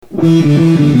We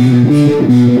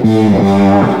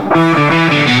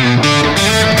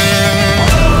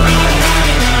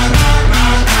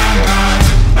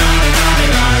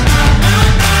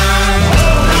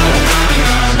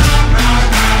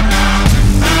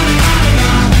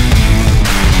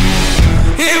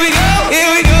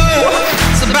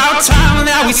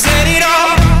set it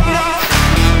off.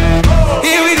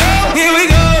 Here we go.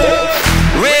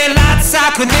 Red lights, I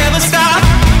could never stop.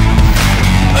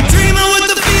 A dreamer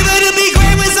with the fever to be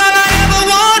great was all I ever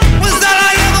want. Was all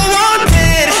I ever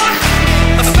wanted.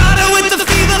 A fighter with the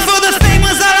fever for the fame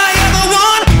was all I ever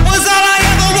want. Was all I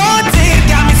ever wanted.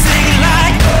 Got me singing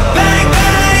like bang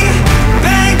bang,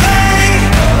 bang bang,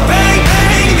 bang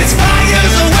bang. This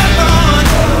fire's a weapon.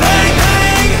 Bang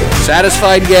bang.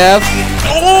 Satisfied, Gav?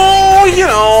 You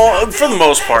know, for the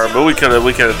most part, but we could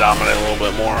have dominated a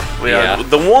little bit more. Yeah.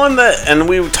 The one that, and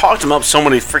we talked him up so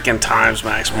many freaking times,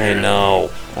 Max. I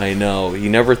know. You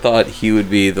never thought he would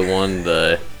be the one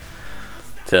to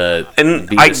and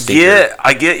be I the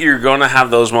stinker. get you're gonna have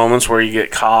those moments where you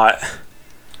get caught,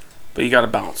 but you got to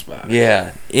bounce back.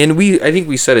 Yeah, and I think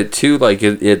we said it too. Like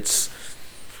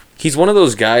he's one of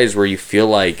those guys where you feel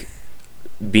like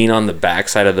being on the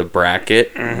backside of the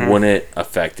bracket wouldn't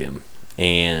affect him,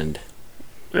 and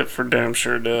it for damn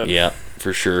sure did. Yeah,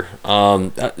 for sure. How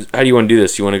do you want to do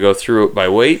this? You want to go through it by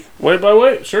weight? Weight by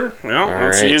weight, sure. Yeah,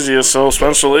 that's right. easiest. So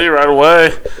Spencer Lee right away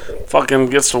fucking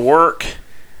gets to work.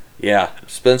 Yeah,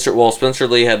 Spencer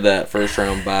Lee had that first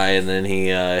round bye, and then he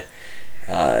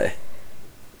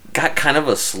got kind of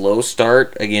a slow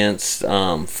start against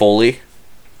Foley.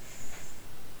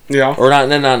 Yeah. Or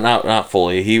not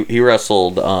Foley. He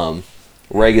wrestled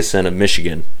Regason of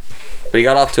Michigan. But he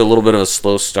got off to a little bit of a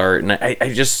slow start, and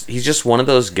he's just one of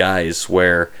those guys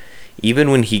where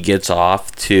even when he gets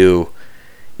off to,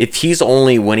 if he's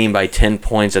only winning by 10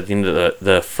 points at the end of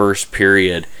the first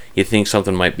period, you think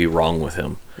something might be wrong with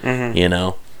him, you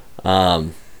know?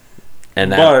 But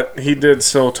he did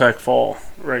still tech fall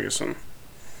Regason,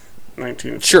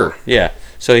 19. Sure, yeah.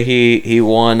 So he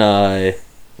won.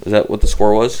 Is that what the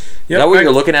score was? Yep, Is that what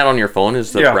you're looking at on your phone?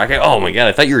 Is the bracket? Oh my god!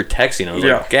 I thought you were texting. I was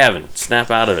like, Gavin, snap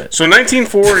out of it. So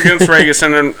 19-4 against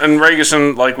Regason, and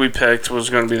Regason, like we picked, was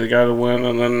going to be the guy to win,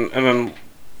 and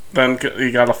then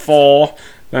he got a fall,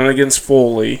 then against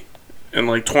Foley, in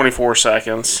like 24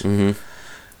 seconds. Mm-hmm.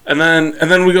 And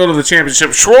then we go to the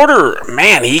championship. Schroeder,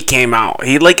 man, he came out.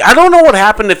 He I don't know what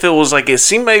happened. If it was it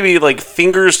seemed maybe like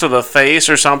fingers to the face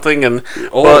or something,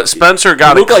 but Spencer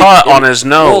got a cut on his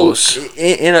nose.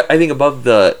 Well, I think above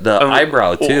the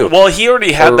eyebrow too. Well, he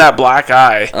already had that black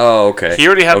eye. Oh, okay. He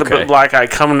already had the black eye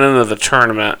coming into the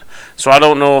tournament. So I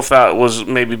don't know if that was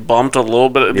maybe bumped a little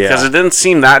bit because it didn't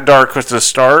seem that dark with the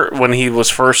start when he was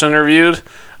first interviewed.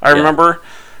 I remember,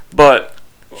 but.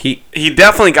 He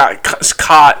definitely got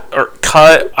caught or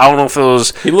cut. I don't know if it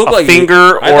was a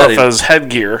finger or if it was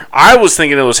headgear. I was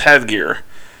thinking it was headgear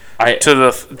to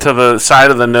the side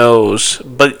of the nose.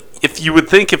 But if you would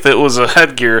think if it was a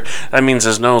headgear, that means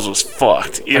his nose was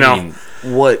fucked. You know mean,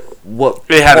 what?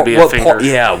 It had to be a finger.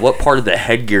 What part of the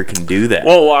headgear can do that?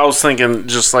 Well, I was thinking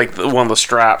just like one of the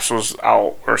straps was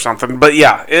out or something. But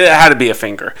yeah, it had to be a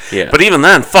finger. Yeah. But even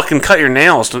then, fucking cut your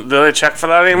nails. Do they check for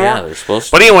that anymore? Yeah, they're supposed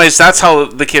to. But anyways, that's how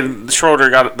the kid Schroeder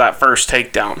got that first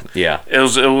takedown. Yeah. It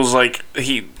was like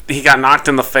he got knocked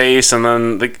in the face, and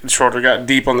then the Schroeder got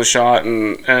deep on the shot,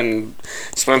 and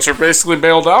Spencer basically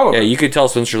bailed out of it. Yeah, you could tell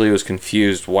Spencer Lee was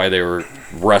confused why they were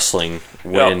wrestling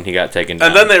when he got taken down.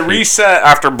 And then they reset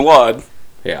after blood.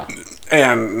 Yeah.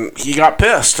 And he got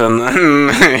pissed, and then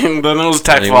it was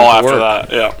tech fall after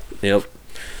that. Yeah. Yep.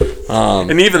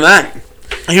 And even then,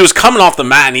 he was coming off the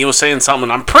mat, and he was saying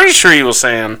something. I'm pretty sure he was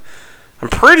saying,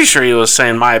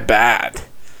 my bad.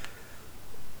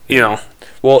 You know.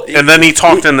 Well, and then he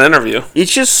talked in the interview.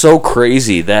 It's just so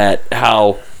crazy that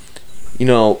how,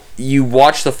 you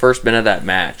watch the first minute of that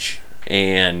match,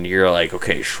 and you're like,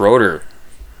 okay, Schroeder,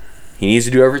 he needs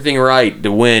to do everything right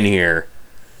to win here.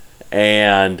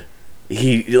 And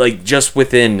he, just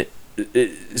within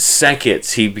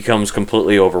seconds, he becomes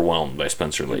completely overwhelmed by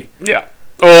Spencer Lee. Yeah.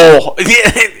 Oh,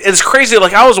 it's crazy.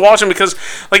 I was watching because,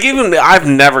 even I've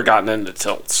never gotten into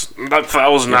tilts. That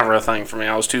was never a thing for me.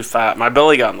 I was too fat. My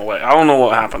belly got in the way. I don't know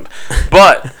what happened.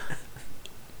 But,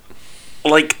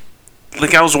 I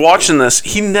was watching this.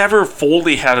 He never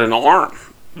fully had an arm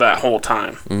that whole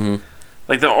time. Mm-hmm.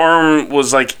 The arm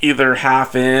was, either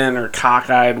half in or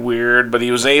cockeyed weird, but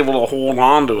he was able to hold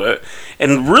on to it.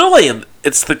 And really,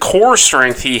 it's the core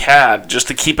strength he had just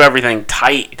to keep everything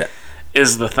tight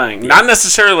is the thing. Not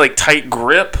necessarily, tight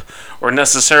grip or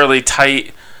necessarily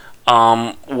tight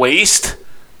waist,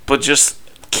 but just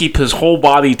keep his whole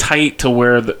body tight to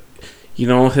where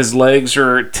his legs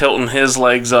are tilting his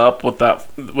legs up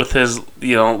with his,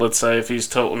 let's say if he's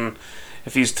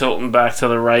tilting back to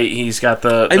the right, he's got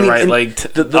the right leg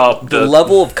up. The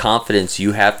level of confidence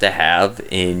you have to have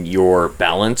in your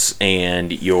balance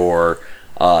and your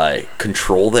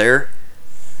control there.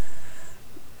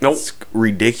 Nope. It's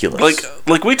ridiculous.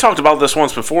 Like we talked about this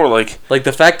once before. Like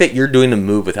the fact that you're doing the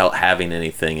move without having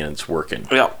anything and it's working.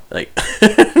 Yeah. Like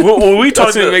well, we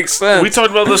talked. Doesn't make sense. We talked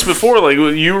about this before. Like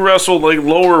you wrestled like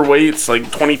lower weights,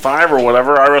 like 25 or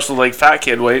whatever. I wrestled like fat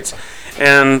kid weights,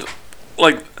 and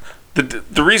like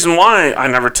the reason why I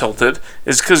never tilted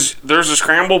is because there's a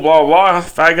scramble, blah blah.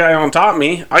 Fat guy on top of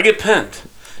me, I get pinned.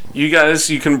 You guys,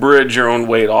 you can bridge your own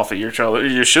weight off of each other.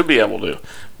 You should be able to.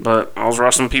 But I was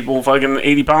wrestling people fucking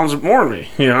 80 pounds more than me,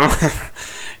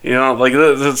 like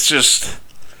that's just.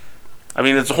 I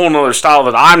mean, it's a whole nother style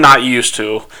that I'm not used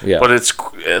to. Yeah. But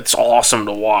it's awesome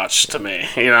to watch to me,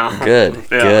 Good,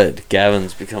 good.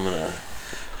 Gavin's becoming a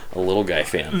little guy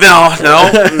fan. No,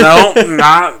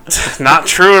 not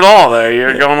true at all. There,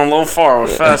 you're going a little far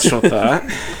with fast with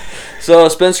that. So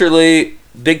Spencer Lee,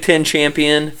 Big Ten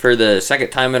champion for the second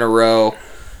time in a row.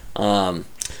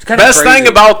 Best thing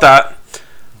about that.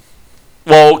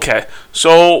 Well, okay.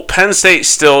 So Penn State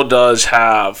still does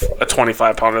have a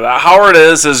 25-pounder. That Howard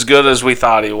is as good as we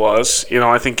thought he was.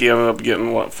 I think he ended up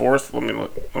getting what, fourth. Let me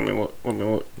look.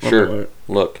 Sure.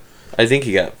 Look, I think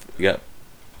he got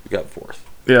fourth.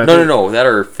 Yeah. No, that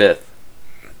or fifth.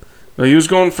 No, he was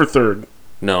going for third.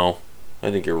 No,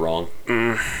 I think you're wrong.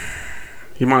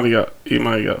 He might have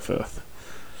got fifth.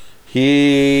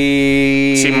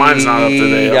 See, mine's not up to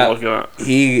date. I'm looking at.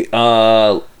 He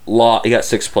got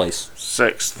sixth place.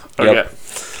 Sixth. Okay. Yep.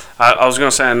 I was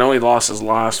gonna say I know he lost his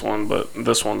last one, but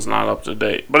this one's not up to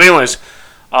date. But anyways,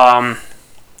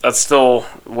 that's still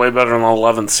way better than the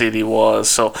 11th seed he was.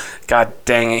 So, god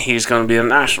dang it, he's gonna be in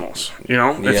nationals.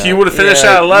 If he would have finished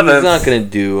at 11th, he's not gonna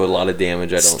do a lot of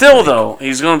damage. I don't. Still think. Though,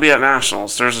 he's gonna be at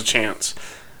nationals. There's a chance.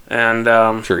 And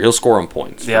sure, he'll score on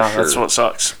points. Yeah, sure. That's what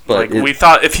sucks. But we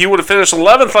thought if he would have finished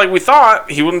 11th, like we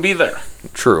thought, he wouldn't be there.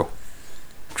 True.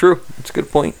 That's a good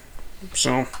point.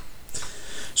 So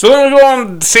then we go on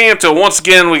to DeSanto. Once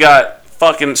again, we got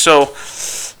fucking... So,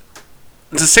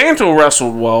 DeSanto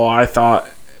wrestled well, I thought,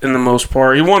 in the most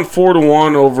part. He won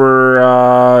 4-1 over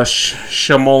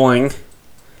Shamoling,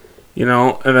 and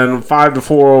then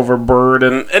 5-4 over Bird.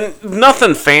 And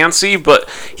nothing fancy, but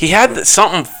he had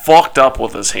something fucked up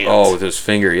with his hand. Oh, with his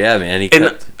finger, yeah, man.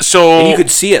 And you could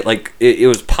see it, like, it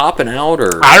was popping out,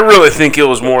 or... I really think it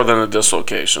was more than a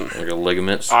dislocation. Like a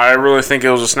ligament? I really think it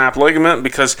was a snapped ligament,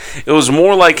 because it was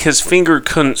more like his finger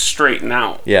couldn't straighten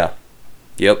out. Yeah.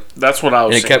 Yep. That's what I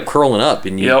was saying. And it kept curling up,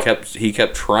 and he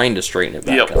kept trying to straighten it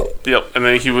back out. Yep. And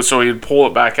then he'd pull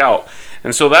it back out.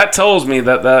 And so that tells me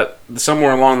that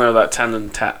somewhere along there that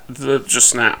tendon just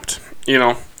snapped,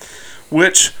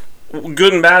 Which,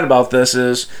 good and bad about this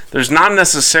is there's not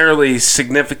necessarily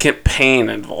significant pain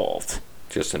involved.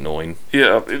 Just annoying.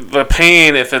 Yeah, the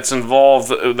pain, if it's involved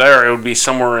there, it would be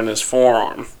somewhere in his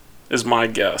forearm, is my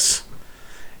guess.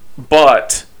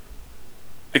 But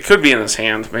it could be in his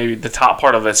hand, maybe the top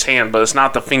part of his hand, but it's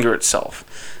not the finger itself.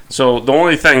 So the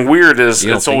only thing weird is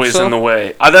it's always in the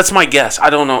way. That's my guess. I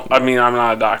don't know. I mean, I'm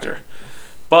not a doctor.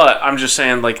 But I'm just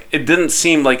saying, like, it didn't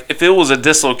seem like if it was a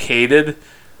dislocated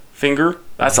finger,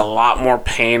 that's a lot more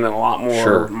pain and a lot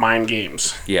more mind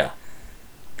games. Yeah.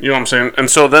 You know what I'm saying? And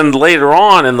so then later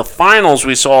on in the finals,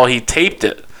 we saw he taped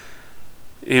it.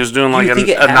 He was doing like a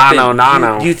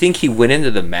nano. Do you think he went into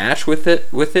the match with it,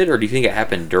 or do you think it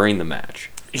happened during the match?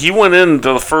 He went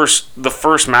into the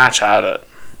first match had it.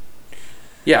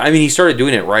 Yeah, I mean, he started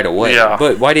doing it right away. Yeah.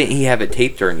 But why didn't he have it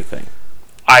taped or anything?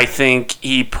 I think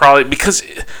he probably... Because,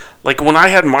 like, when I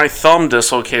had my thumb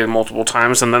dislocated multiple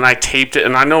times, and then I taped it,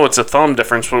 and I know it's a thumb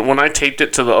difference, but when I taped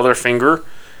it to the other finger,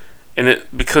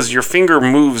 because your finger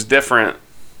moves different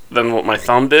than what my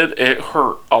thumb did, it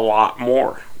hurt a lot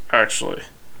more, actually.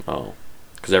 Oh.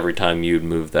 Because every time you'd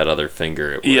move that other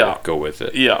finger, it would go with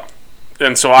it. Yeah.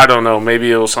 And so, I don't know.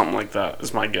 Maybe it was something like that,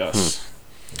 is my guess.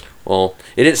 Well,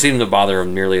 it didn't seem to bother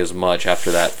him nearly as much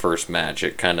after that first match.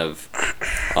 It kind of...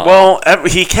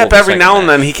 he kept every now and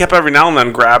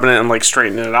then grabbing it and, like,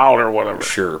 straightening it out or whatever.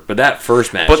 Sure, but that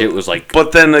first match, it was like...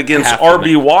 But then against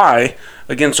RBY,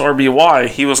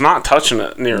 he was not touching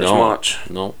it near as much.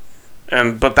 No.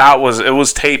 But it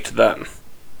was taped then,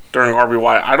 during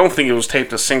RBY. I don't think it was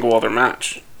taped a single other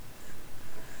match.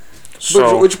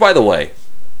 So, which, by the way,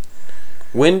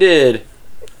 when did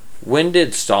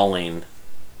Stalling...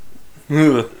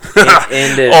 okay.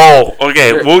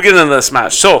 We'll get into this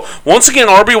match. So, once again,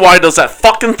 RBY does that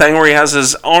fucking thing where he has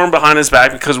his arm behind his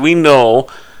back because we know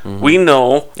We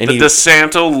know And that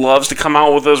DeSanto loves to come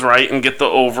out with his right and get the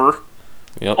over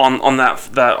on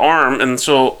that arm, and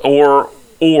so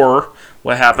or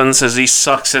what happens is he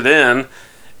sucks it in,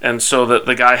 and so that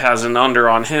the guy has an under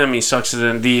on him, he sucks it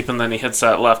in deep, and then he hits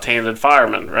that left-handed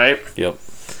fireman, right? Yep.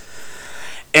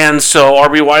 And so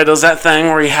RBY does that thing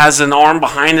where he has an arm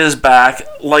behind his back,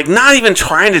 like not even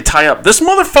trying to tie up. This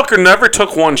motherfucker never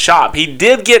took one shot. He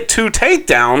did get 2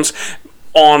 takedowns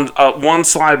on one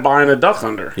slide by and a duck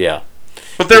under. Yeah.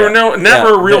 But there were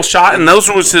never a real shot, and those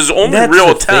was his only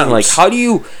real attempts. Like,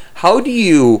 how do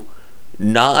you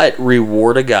not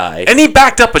reward a guy? And he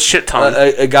backed up a shit ton.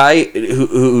 A guy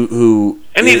who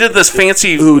and he did this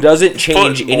fancy who doesn't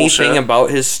change anything bullshit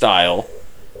about his style.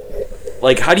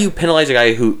 Like, how do you penalize a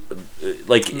guy who,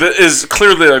 like, that is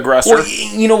clearly the aggressor? Well,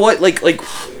 you know what? Like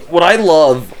what I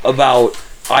love about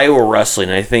Iowa wrestling,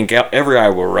 and I think every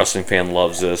Iowa wrestling fan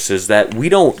loves this, is that we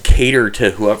don't cater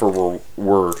to whoever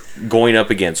we're going up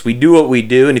against. We do what we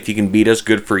do, and if you can beat us,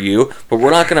 good for you. But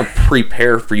we're not going to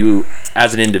prepare for you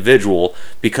as an individual,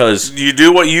 because you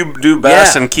do what you do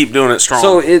best and keep doing it strong.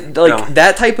 So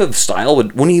that type of style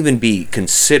wouldn't even be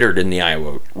considered in the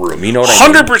Iowa room. You know what I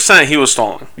mean? 100% he was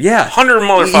stalling. Yeah,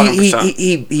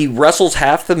 100%. He wrestles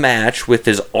half the match with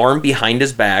his arm behind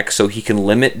his back so he can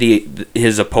limit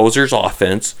his opposer's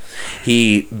offense.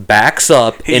 He backs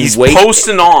up and he's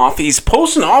posting off. He's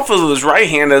posting off with his right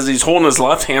hand as he's holding his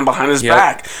left hand behind his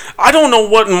back. I don't know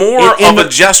what more of a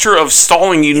gesture of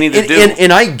stalling you need to do.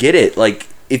 And I get it. Like,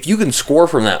 if you can score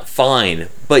from that, fine.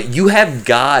 But you have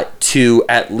got to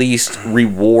at least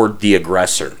reward the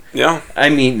aggressor. Yeah. I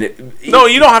mean, no,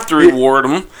 you don't have to reward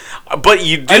him, but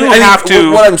you do have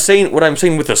to. What I'm saying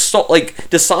with the stall, like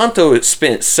DeSanto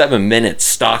spent 7 minutes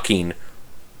stalking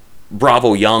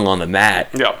Bravo Young on the mat,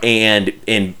 and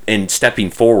stepping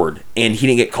forward, and he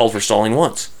didn't get called for stalling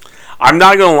once. I'm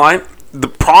not gonna lie. The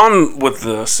problem with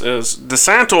this is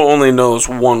DeSanto only knows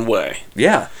one way.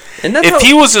 Yeah, and if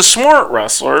he was a smart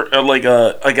wrestler, like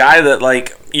a guy that,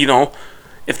 like, you know,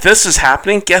 if this is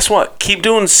happening, guess what? Keep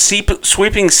doing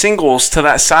sweeping singles to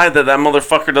that side that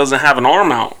motherfucker doesn't have an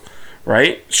arm out.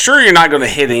 Right? Sure, you're not going to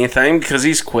hit anything because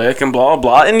he's quick and blah,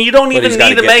 blah, and you don't even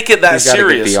need to make it that serious. He's got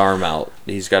to get the arm out.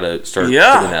 He's got to start putting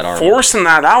that arm forcing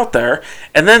that out there,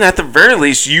 and then at the very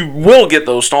least, you will get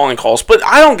those stalling calls. But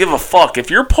I don't give a fuck. If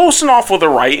you're posting off with a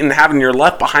right and having your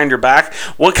left behind your back,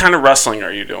 what kind of wrestling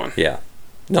are you doing? Yeah.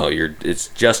 No, it's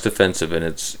just defensive, and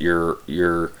it's you're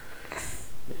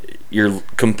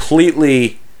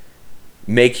completely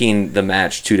making the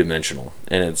match two-dimensional,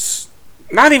 and it's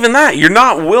not even that. You're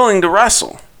not willing to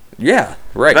wrestle. Yeah,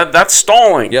 right. That's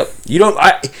stalling. Yep. You don't.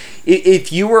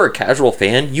 If you were a casual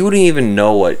fan, you wouldn't even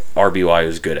know what RBY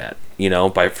was good at. You know,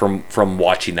 from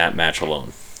watching that match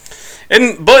alone.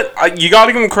 But you got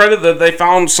to give them credit that they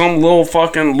found some little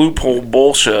fucking loophole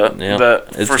bullshit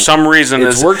that for some reason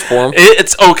it's worked for them.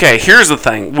 It's okay. Here's the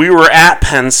thing: we were at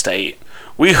Penn State.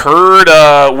 We heard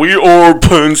we are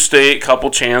Penn State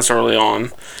couple chants early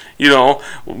on. You know,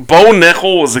 Bo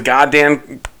Nickel was the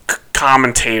goddamn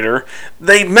commentator.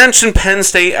 They mentioned Penn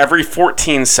State every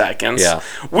 14 seconds. Yeah.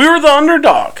 We were the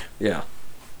underdog. Yeah.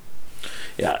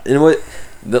 Yeah. And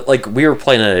we were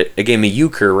playing a game of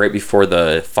euchre right before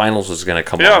the finals was going to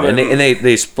come on. And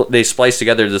they spliced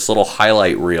together this little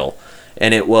highlight reel.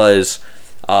 And it was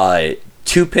 2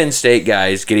 Penn State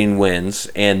guys getting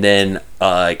wins, and then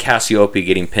Cassiope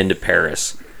getting pinned to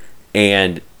Paris.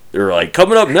 And they're like,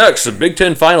 coming up next, the Big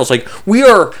Ten Finals. Like, we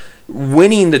are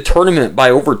winning the tournament by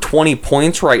over 20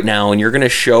 points right now, and you're going to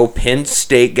show Penn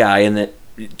State guy and that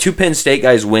 2 Penn State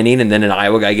guys winning and then an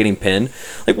Iowa guy getting pinned.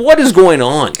 Like, what is going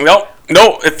on? No,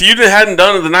 if you hadn't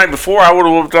done it the night before, I would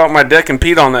have whipped out my dick and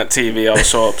peed on that TV. I was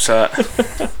so upset.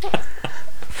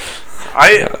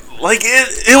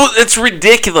 It's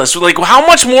ridiculous. Like, how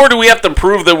much more do we have to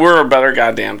prove that we're a better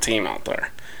goddamn team out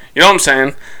there? You know what I'm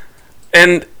saying?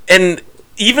 And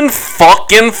even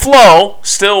fucking Flo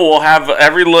still will have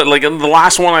like, the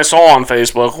last one I saw on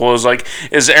Facebook was like,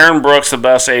 is Aaron Brooks the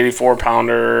best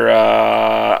 84-pounder?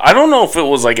 I don't know if it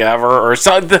was like ever or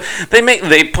something.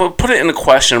 They put it in a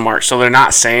question mark, so they're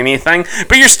not saying anything.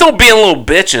 But you're still being little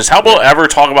bitches. How about ever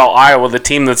talk about Iowa, the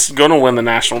team that's going to win the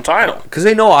national title? Because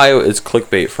they know Iowa is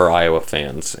clickbait for Iowa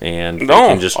fans, and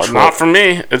no, not for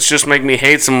me. It's just making me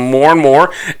hate them more and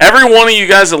more. Every one of you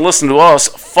guys that listen to us,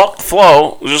 fuck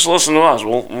Flo. Just listen to us.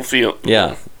 We'll feel.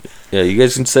 Yeah. Yeah, you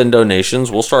guys can send donations.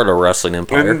 We'll start a wrestling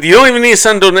empire. You don't even need to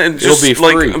send donations. Just it'll be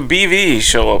free. Like BV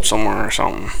show up somewhere or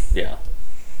something. Yeah.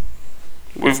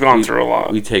 We've gone through a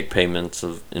lot. We take payments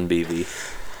in BV.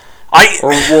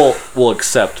 Or we'll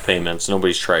accept payments.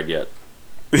 Nobody's tried yet.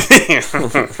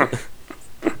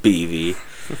 BV.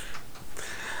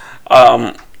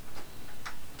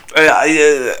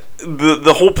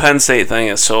 The whole Penn State thing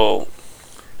is so,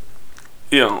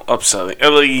 upsetting.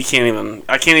 Like,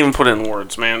 I can't even put it in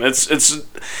words, man.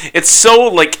 It's so,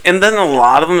 like, and then a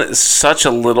lot of them is such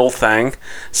a little thing,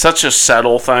 such a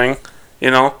subtle thing,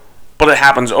 but it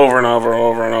happens over and over and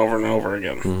over and over and over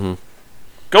again. Mm-hmm.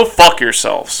 Go fuck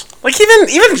yourselves. Like,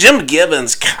 even Jim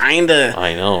Gibbons kind of.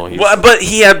 I know. But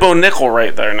he had Bo Nickel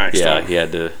right there next to him. He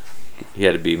had to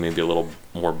be maybe a little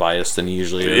more biased than he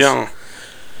usually is. Yeah.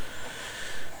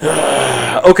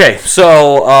 Okay,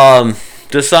 so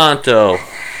DeSanto,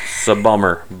 it's a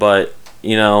bummer, but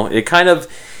it kind of,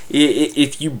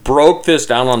 if you broke this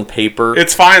down on paper,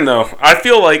 it's fine though. I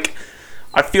feel like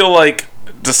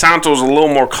DeSanto's a little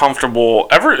more comfortable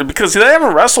because they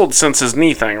haven't wrestled since his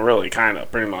knee thing, really, kind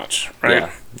of, pretty much,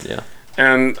 right? Yeah.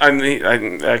 And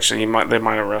actually, they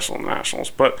might have wrestled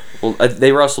nationals, but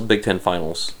they wrestled Big Ten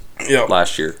finals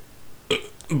last year.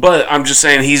 But I'm just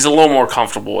saying he's a little more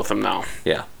comfortable with him now.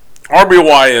 Yeah.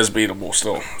 RBY is beatable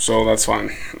still, so that's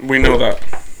fine. We know that.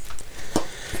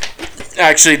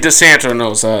 Actually, DeSanto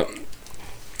knows that.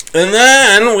 And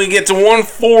then we get to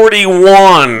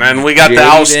 141, and we got the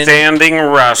outstanding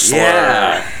wrestler.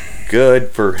 Yeah. Good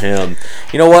for him.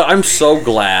 You know what? I'm so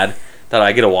glad that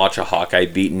I get to watch a Hawkeye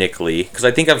beat Nick Lee, because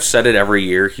I think I've said it every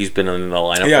year he's been in the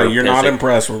lineup. Yeah, you're not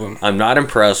impressed with him. I'm not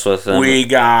impressed with him. We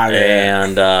got it.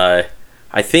 And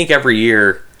I think every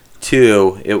year,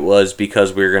 too, it was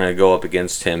because we were going to go up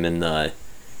against him in the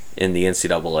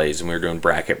NCAAs, and we were doing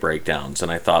bracket breakdowns,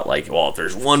 and I thought, like, well, if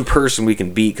there's one person we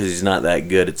can beat because he's not that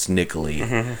good, it's Nick Lee.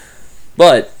 Mm-hmm.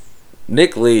 But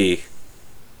Nick Lee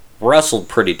wrestled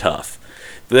pretty tough.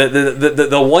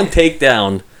 The one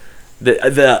takedown,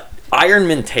 the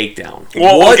Ironman takedown.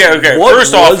 Well, okay.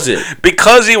 First off,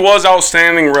 because he was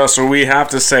outstanding wrestler, we have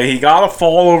to say he got a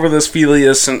fall over this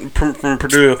Felius from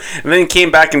Purdue, and then he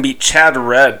came back and beat Chad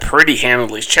Red pretty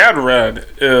handily. Chad Red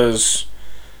is,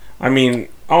 I mean,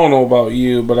 I don't know about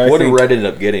you, but what did Red end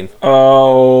up getting?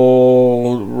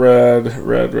 Oh, Red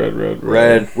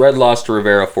lost to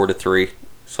Rivera 4-3.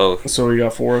 So he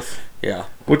got fourth. Yeah,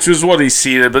 which is what he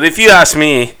seeded. But if you ask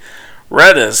me,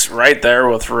 Red is right there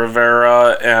with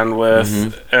Rivera and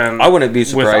with and I wouldn't be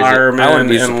surprised. I wouldn't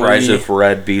be surprised if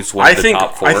Red beats one of the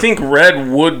top four. I think Red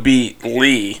would beat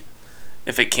Lee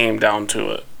if it came down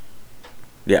to it.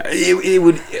 Yeah, it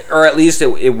would, or at least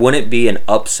it wouldn't be an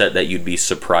upset that you'd be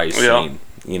surprised seeing.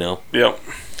 Yeah.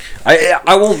 I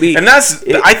won't be, and I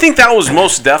think that was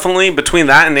most definitely between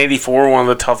that and 84 one of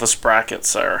the toughest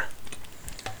brackets there.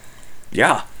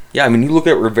 Yeah. I mean, you look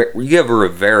at Rivera. You have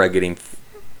Rivera getting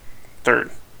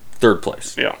third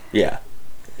place. Yeah,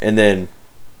 and then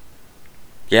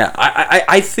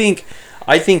I think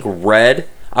Red.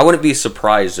 I wouldn't be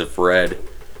surprised if Red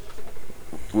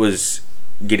was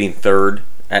getting third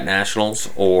at nationals,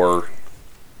 or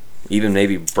even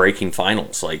maybe breaking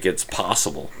finals. Like, it's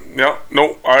possible. Yeah,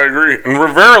 no, I agree. And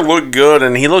Rivera looked good,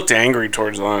 and he looked angry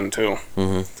towards the end too.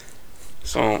 Mm-hmm.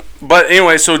 So, but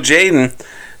anyway, so Jaden,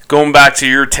 going back to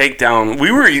your takedown,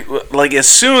 we were like, as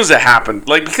soon as it happened,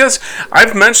 like, because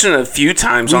I've mentioned it a few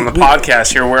times on the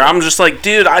podcast here where I'm just like,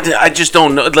 dude, I just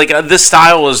don't know. Like, this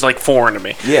style is like foreign to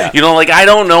me. Yeah. Like, I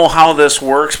don't know how this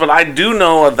works, but I do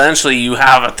know eventually you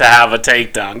have to have a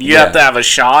takedown. You have to have a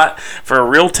shot for a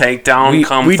real takedown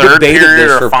we third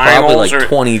period or finals.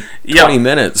 Probably like 20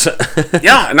 minutes.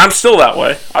 Yeah, and I'm still that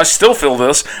way. I still feel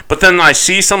this, but then I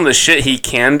see some of the shit he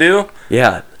can do.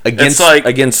 Yeah, against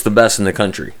the best in the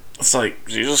country. It's like,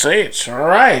 Jesus H, all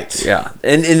right. Yeah,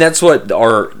 and that's what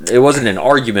it wasn't an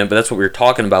argument, but that's what we were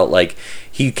talking about. Like,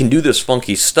 he can do this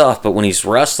funky stuff, but when he's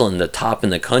wrestling the top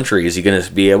in the country, is he going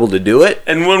to be able to do it?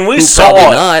 And when we saw probably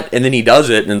it, not, and then he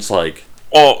does it, and it's like,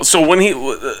 oh, so when he,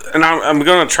 and I'm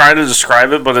going to try to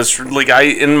describe it, but it's like,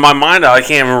 in my mind, I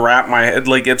can't even wrap my head.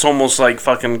 Like, it's almost like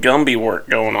fucking Gumby work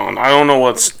going on. I don't know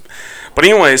but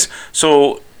anyways,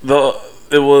 so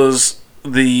it was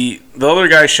the other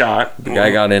guy shot. The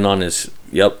guy got in on his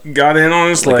leg.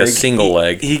 Like a single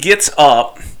leg. He gets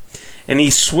up, and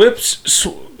he switches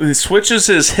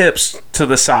his hips to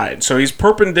the side. So he's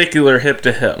perpendicular hip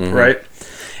to hip, right?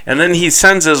 And then he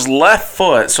sends his left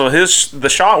foot. So the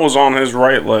shot was on his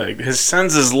right leg. He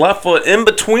sends his left foot in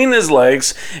between his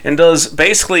legs and does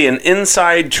basically an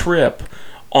inside trip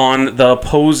on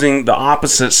the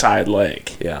opposite side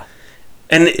leg. Yeah.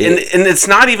 And it's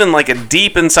not even like a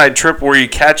deep inside trip where you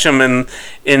catch him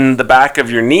in the back of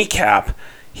your kneecap.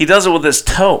 He does it with his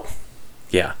toe.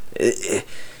 Yeah.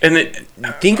 And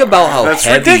think about how that's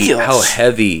heavy ridiculous. How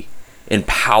heavy and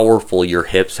powerful your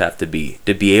hips have to be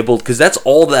able, because that's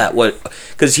all that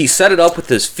because he set it up with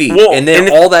his feet, and then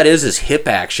all that is hip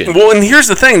action. Well, and here's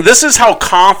the thing: this is how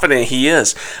confident he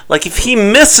is. Like if he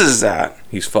misses that,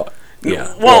 he's fucked.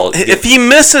 Yeah. Well, if he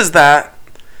misses that,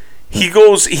 he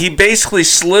basically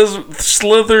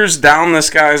slithers down this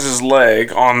guy's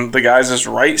leg on the guy's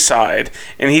right side,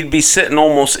 and he'd be sitting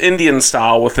almost Indian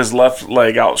style with his left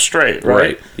leg out straight,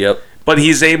 right? Yep. But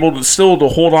he's able to still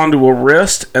hold on to a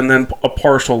wrist and then a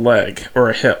partial leg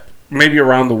or a hip, maybe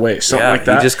around the waist, something like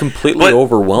that. He just completely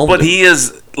overwhelmed But him. he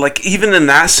is, like, even in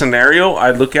that scenario,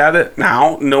 I look at it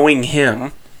now, knowing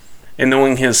him and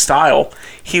knowing his style,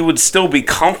 he would still be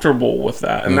comfortable with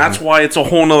that. And that's why it's a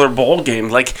whole nother ball game.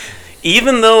 Like,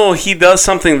 even though he does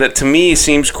something that to me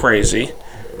seems crazy,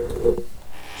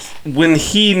 when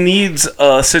he needs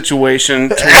a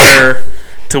situation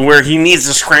to where he needs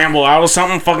to scramble out of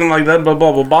something fucking like that, blah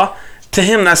blah blah blah, to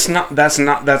him that's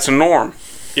a norm.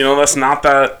 You know, that's not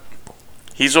that.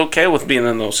 He's okay with being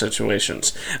in those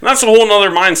situations, and that's a whole nother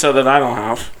mindset that I don't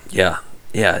have. Yeah,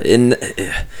 and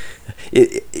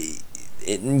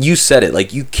you said it,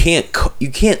 like you can't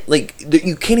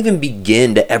even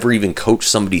begin to ever even coach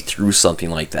somebody through something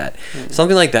like that.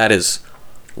 Something like that is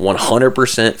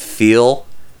 100% feel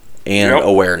and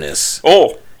awareness.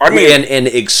 Oh, I mean, and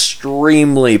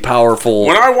extremely powerful.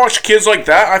 When I watch kids like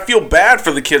that, I feel bad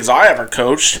for the kids I ever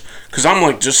coached, because I'm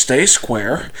like, just stay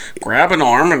square, grab an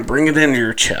arm and bring it into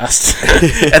your chest,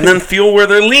 and then feel where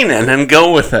they're leaning and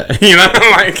go with it. You know,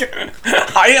 like,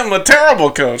 I am a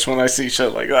terrible coach when I see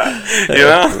shit like that. You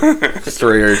know,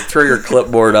 throw your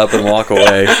clipboard up and walk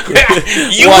away.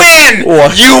 You win.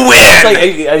 You win. It's like,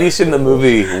 have you seen the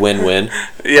movie Win-Win?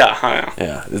 Yeah, I am.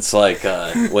 Yeah, it's like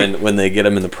when they get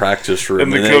him in the practice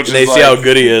room and they see how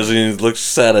good he is, and he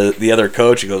looks at the other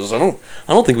coach. He goes, "I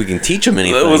don't think we can teach him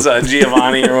anything." It was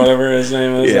Giovanni or whatever his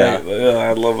name is. Yeah,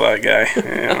 I love that guy.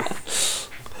 Yeah.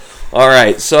 All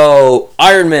right, so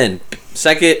Ironman,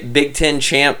 second Big Ten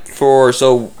champ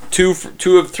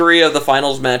two of three of the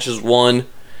finals matches won.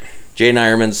 Jaden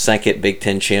Ironman's second Big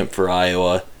Ten champ for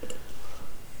Iowa.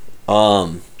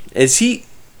 Would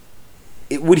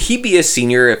he be a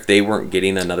senior if they weren't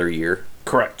getting another year?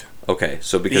 Correct. Okay,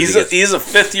 so because he's a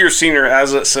fifth-year senior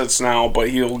as it sits now,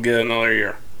 but he'll get another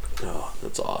year. Oh,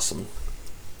 that's awesome.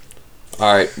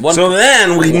 All right. So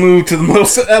then we move to the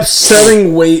most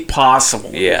upsetting weight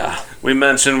possible. Yeah. We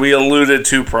alluded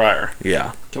to prior.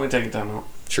 Yeah. Can we take it down now?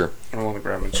 Sure. I want to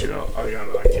grab and chew out. I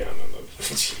can.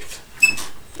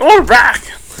 Oh, we're back.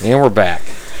 And we're back.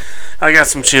 I got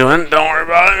some chewing. Don't worry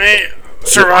about it.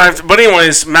 Survived. But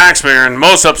anyways, Max Barron,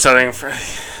 most upsetting.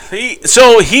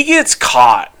 He gets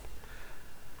caught.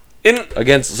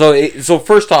 So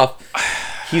first off,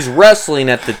 he's wrestling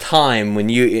at the time when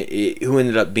who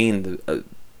ended up being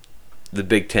the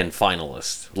Big Ten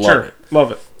finalist.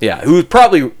 Love it. Yeah, who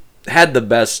probably had the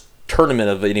best tournament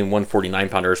of any 149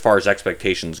 pounder as far as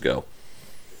expectations go.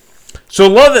 So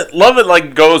love it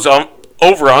like goes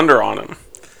over under on him,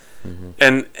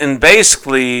 and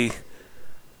basically,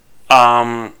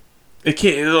 Mirren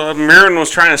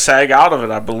was trying to sag out of it,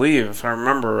 I believe, if I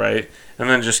remember right, and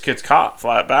then just gets caught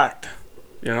flat backed,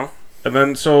 you know, and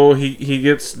then so he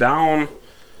gets down,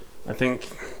 I think,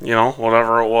 you know,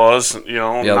 whatever it was, you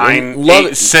know,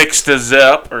 9-8-6 to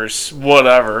zip or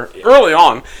whatever early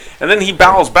on, and then he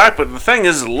battles back. But the thing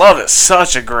is, Love is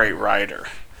such a great rider.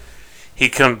 He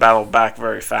couldn't battle back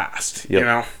very fast, you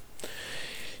know.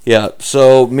 Yeah,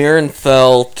 so Mirren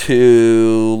fell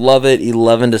to Lovett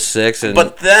 11-6,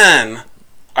 but then,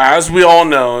 as we all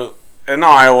know, in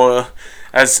Iowa,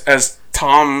 as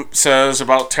Tom says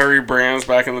about Terry Brands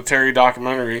back in the Terry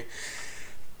documentary,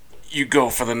 you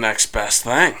go for the next best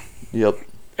thing. Yep.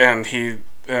 And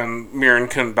Mirren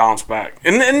couldn't bounce back,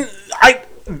 and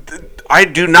I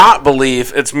do not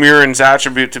believe it's Mirren's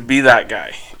attribute to be that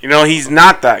guy. You know, he's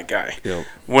not that guy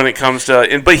when it comes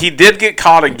to... But he did get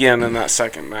caught again in that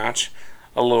second match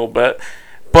a little bit.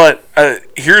 But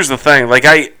here's the thing. Like,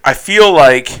 I feel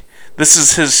like this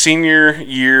is his senior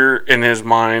year in his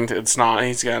mind. It's not.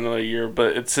 He's got another year.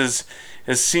 But it's his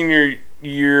senior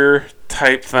year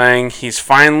type thing. He's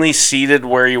finally seated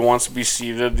where he wants to be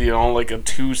seated. You know, like a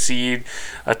 2 seed,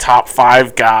 a top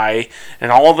 5 guy.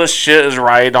 And all this shit is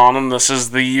right on him. This is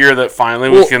the year that finally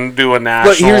we can do a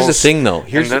nationals. But here's the thing, though.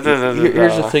 Here's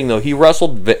the thing, though. He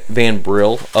wrestled Van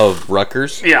Brill of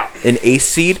Rutgers. Yeah. An ace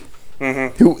seed.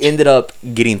 Mm-hmm. Who ended up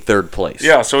getting third place.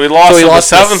 Yeah, so he lost to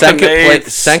the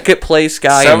second place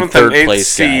guy and third place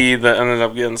seed that ended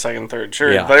up getting second, third.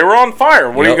 Sure, yeah. They were on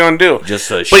fire. What are you going to do?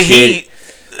 Just a shit.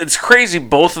 it's crazy.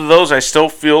 Both of those, I still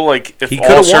feel like if He all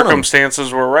could've won 'em.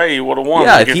 circumstances were right, he would have won.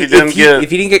 Yeah, Like, if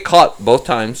he didn't get caught both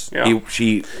times, Yeah.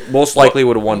 she most likely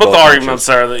would have won. But both the matches. arguments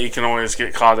are that you can always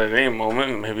get caught at any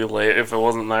moment, and maybe late. If it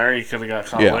wasn't there, you could have got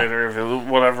caught Yeah. later. If it,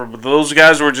 whatever. But those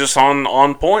guys were just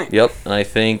on point. Yep, and I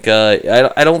think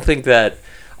I don't think that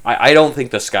I don't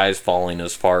think the sky's falling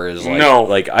as far as like No.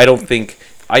 like I don't think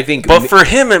I think But for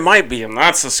him, it might be, and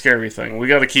that's the scary thing. We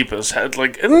got to keep his head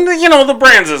and the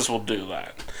Branzes will do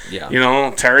that.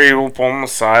 yeah. Terry will pull him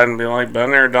aside and be like,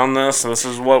 "Been there, done this. This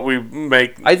is what we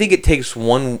make." I think it takes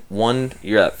one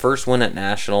that first win at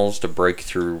nationals to break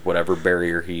through whatever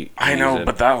barrier he's I know, in.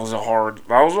 but that was a hard.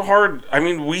 I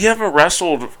mean, we haven't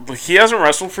wrestled. He hasn't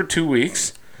wrestled for 2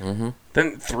 weeks. Mm-hmm.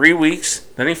 Then 3 weeks.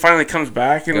 Then he finally comes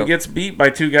back and Yep. gets beat by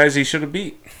 2 guys he should have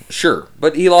beat. Sure,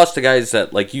 but he lost to guys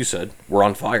that, like you said, were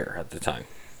on fire at the time.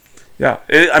 Yeah,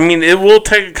 it will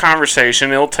take a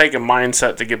conversation. It'll take a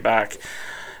mindset to get back.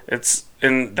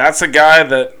 And that's a guy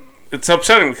that it's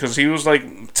upsetting because he was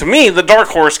like, to me, the dark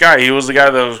horse guy. He was the guy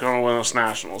that was going to win us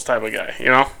nationals type of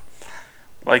guy.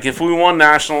 Like if we won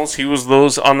nationals, he was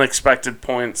those unexpected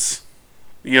points.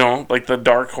 Like the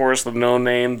dark horse, the no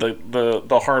name,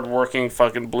 the hardworking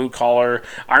fucking blue collar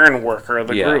iron worker of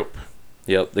the group.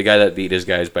 Yep, the guy that beat his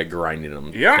guys by grinding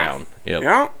them down. Yep.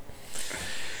 Yeah.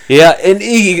 Yeah, and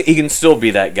he can still be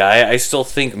that guy. I still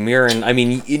think Mirren. I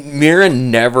mean,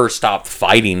 Mirren never stopped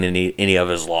fighting any of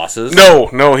his losses.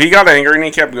 No, he got angry and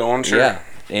he kept going. Sure. Yeah,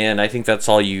 and I think that's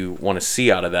all you want to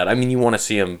see out of that. I mean, you want to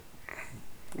see him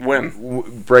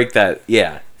win, break that.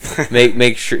 Yeah,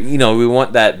 make sure we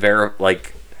want that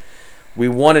we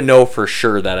want to know for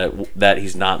sure that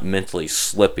he's not mentally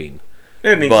slipping.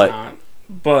 And he's not.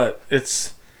 But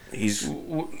it's.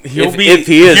 If he is,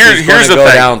 he's going to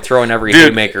go down throwing every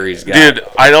haymaker he's got. Dude,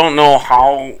 I don't know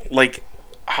how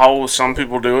some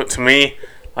people do it. To me,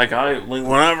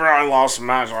 whenever I lost a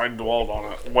match, I dwelled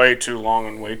on it way too long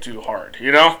and way too hard.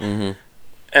 Mm-hmm.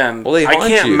 And they I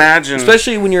can't imagine,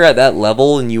 especially when you're at that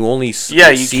level and you only see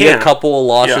a couple of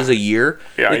losses a year.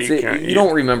 Yeah, you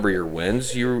don't remember your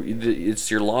wins. It's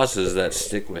your losses that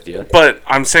stick with you. But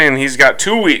I'm saying he's got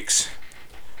 2 weeks.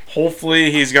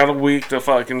 Hopefully he's got a week to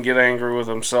fucking get angry with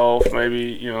himself.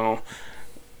 Maybe, do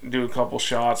a couple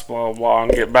shots, blah, blah, blah,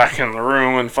 and get back in the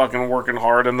room and fucking working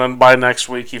hard. And then by next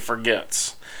week he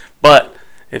forgets. But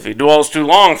if he dwells too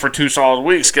long for 2 solid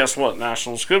weeks, guess what?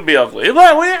 Nationals could be ugly.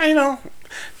 But,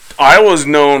 I was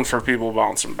known for people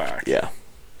bouncing back. Yeah.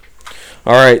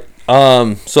 All right.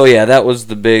 So, yeah, that was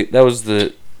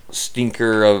the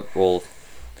stinker of,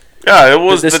 yeah, it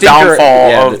was the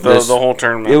downfall of the whole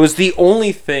tournament. It was the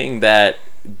only thing that...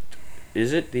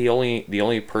 Is it the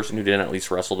only person who didn't at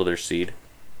least wrestle to their seed?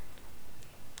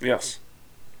 Yes.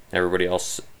 Everybody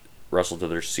else wrestled to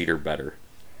their seed or better.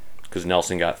 Because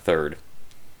Nelson got third.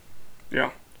 Yeah.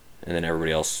 And then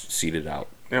everybody else seeded out.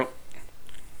 Yep.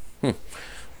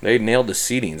 They nailed the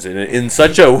seedings in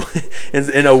such a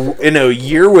in a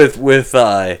year with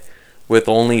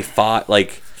only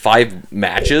five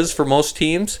matches for most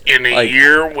teams. In a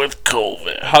year with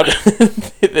COVID. How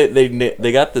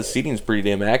they got the seedings pretty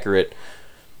damn accurate.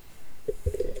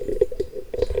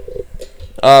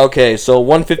 Okay, so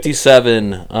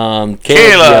 157.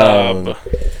 Caleb.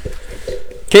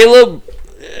 Caleb,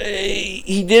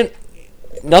 he didn't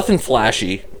nothing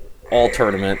flashy all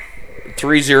tournament.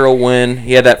 3-0 win.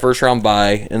 He had that first round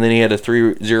bye, and then he had a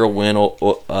 3-0 win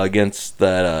against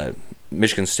that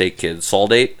Michigan State kid,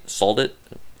 Saldate. Is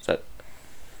that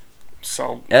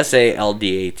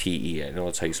Saldate? I know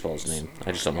that's how you spell his name.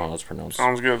 I just don't know how it's pronounced.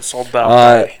 Sounds good.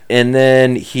 Saldate. And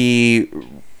then he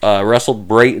wrestled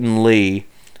Brayton Lee.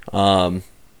 He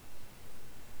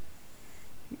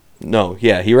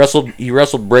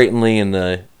wrestled Brayton Lee in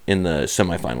the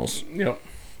semifinals. Yep.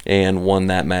 And won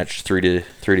that match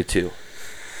 3-2.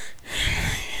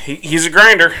 He's a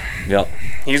grinder. Yep.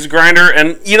 He's a grinder,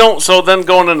 and so then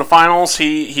going into finals,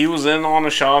 he was in on a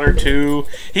shot or two.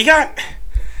 He got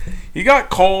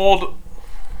called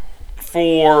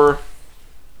for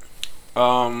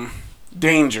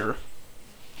danger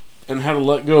and had to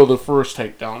let go of the first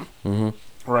takedown. Mm-hmm.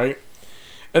 Right?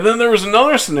 And then there was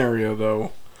another scenario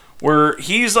though where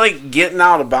he's getting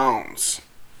out of bounds.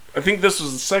 I think this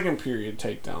was the second period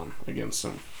takedown against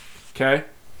him. Okay?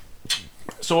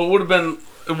 So it would have been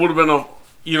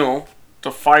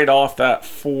to fight off that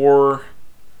 4-2,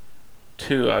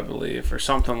 I believe, or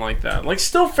something like that.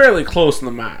 Still fairly close in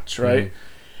the match, right? Mm-hmm.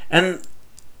 And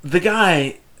the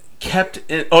guy kept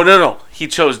it. Oh, no. He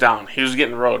chose down. He was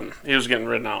getting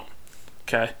ridden out.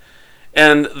 Okay?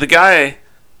 And the guy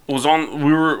was on,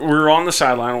 we were on the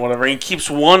sideline or whatever, and he keeps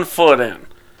 1 foot in.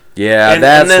 Yeah,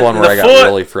 that's then one where the I got foot-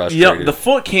 really frustrated. Yeah, the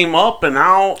foot came up and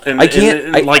out, and I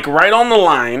can't- and like right on the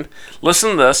line.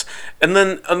 Listen to this, and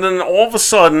then all of a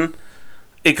sudden,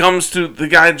 it comes to the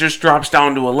guy just drops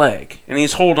down to a leg, and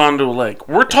he's hold on to a leg.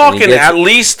 We're talking gets- at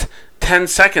least 10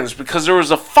 seconds because there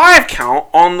was a 5 count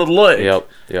on the leg.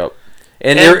 Yep.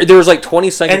 And there was like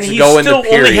 20 seconds And to he go in the still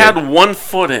period. only had 1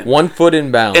 foot in. 1 foot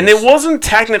in bounds. And it wasn't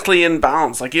technically in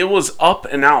bounds. Like, it was up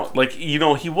and out. Like, he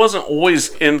wasn't always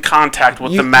in contact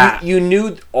with the mat. You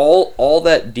knew all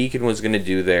that Deacon was going to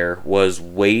do there was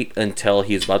wait until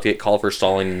he's about to get called for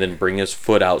stalling and then bring his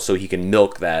foot out so he can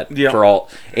milk that for all.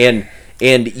 And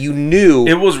you knew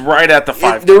It was right at the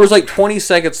 5 there was like 20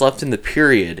 seconds left in the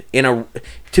period.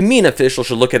 To me, an official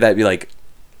should look at that and be like,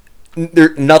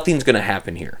 nothing's going to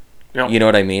happen here. Yep. You know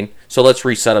what I mean? So let's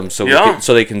reset them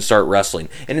so they can start wrestling.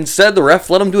 And instead, the ref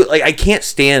let them do it. Like, I can't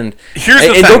stand. Here's the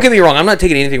and thing. don't get me wrong, I'm not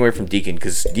taking anything away from Deacon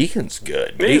because Deacon's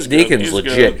good. He's good. Deacon's He's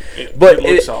legit. good. But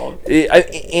He looks solid.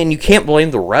 and you can't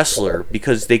blame the wrestler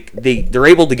because they're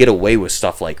able to get away with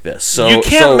stuff like this. So You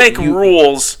can't make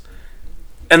rules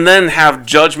and then have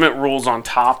judgment rules on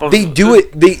top of They do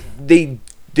it.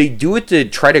 They do it to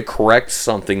try to correct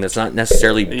something that's not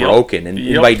necessarily broken,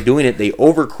 and by doing it, they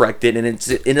overcorrect it, and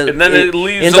then it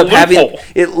leaves ends a up having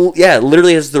loophole. it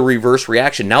literally has the reverse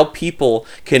reaction. Now people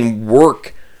can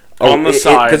work on the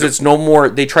side because it's no more.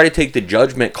 They try to take the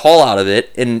judgment call out of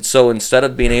it, and so instead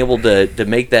of being able to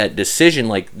make that decision,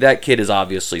 like that kid is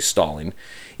obviously stalling.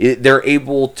 They're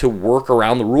able to work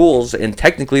around the rules, and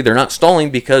technically they're not stalling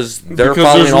because they're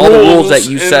following all the rules that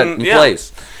you set in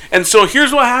place. And so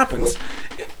here's what happens.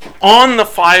 On the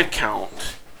 5 count,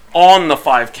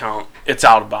 it's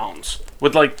out of bounds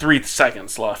with like 3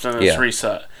 seconds left, and it's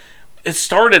reset. It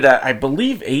started at, I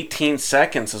believe, 18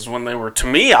 seconds is when they were, to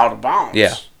me, out of bounds.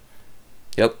 Yeah.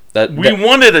 Yep. We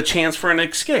wanted a chance for an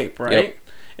escape, right? Yep.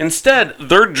 Instead,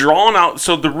 they're drawn out.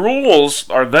 So the rules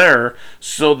are there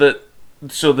so that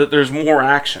there's more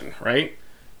action, right?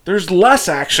 There's less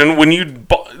action when you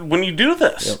do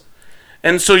this. Yep.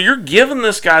 And so you're giving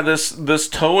this guy this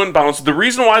toe in bounds. The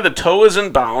reason why the toe is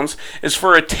in bounds is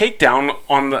for a takedown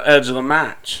on the edge of the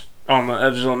match, on the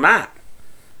edge of the mat.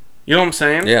 You know what I'm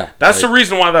saying? Yeah. That's the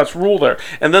reason why that's rule there.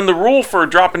 And then the rule for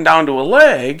dropping down to a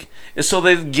leg is so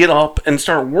they get up and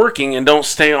start working and don't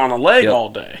stay on a leg all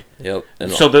day. Yep.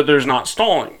 So that there's not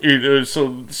stalling.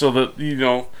 So that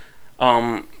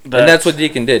and that's what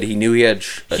Deacon did. He knew he had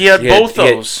both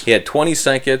those. He had 20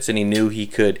 seconds, and he knew he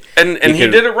could. And he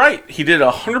did it right. He did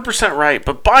 100% right.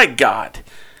 But by God,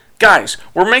 guys,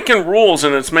 we're making rules,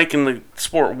 and it's making the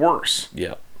sport worse.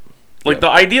 Yeah. Like, the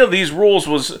idea of these rules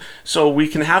was so we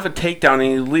can have a takedown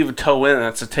and you leave a toe in, and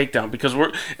that's a takedown. Because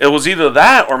it was either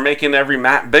that or making every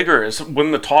mat bigger is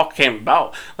when the talk came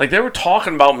about. Like, they were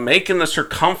talking about making the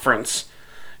circumference,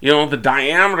 the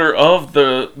diameter of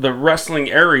the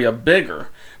wrestling area bigger.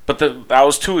 But that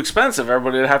was too expensive.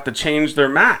 Everybody would have to change their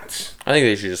mats. I think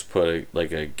they should just put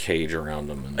a cage around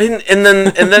them. And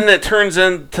then it turns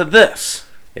into this.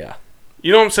 Yeah.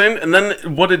 You know what I'm saying? And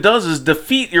then what it does is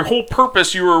defeat your whole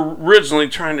purpose you were originally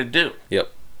trying to do.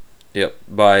 Yep.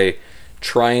 By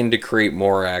trying to create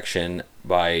more action,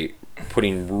 by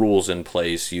putting rules in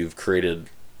place, you've created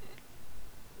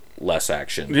less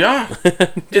action. Yeah.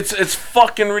 it's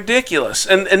fucking ridiculous.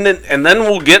 And then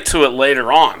we'll get to it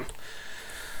later on.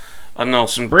 A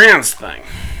Nelson Brands thing.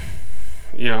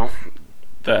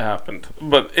 That happened.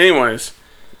 But anyways,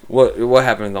 What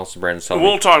happened with Nelson Brands?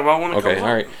 We'll talk about when it comes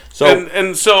all right. up. So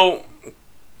and so,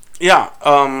 yeah,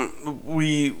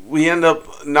 we end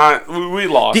up not we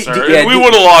lost. We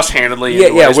would have lost handedly.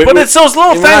 But it's those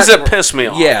little things that piss me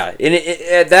off. Yeah, and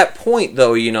at that point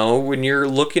though, when you're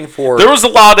looking for, there was a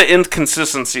lot of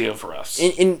inconsistency of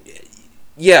refs.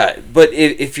 Yeah, but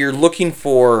if you're looking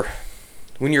for,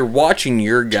 when you're watching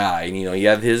your guy, and you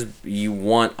have you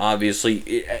want obviously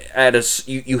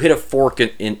you hit a fork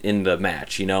in the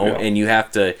match, and you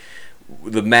have to.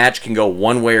 The match can go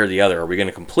one way or the other. Are we going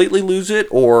to completely lose it,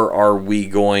 or are we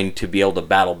going to be able to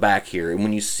battle back here? And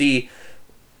when you see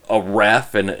a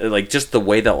ref and like just the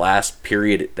way that last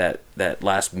period, that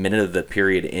last minute of the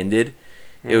period ended,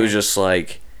 it was just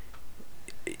like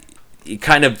it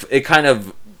kind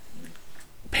of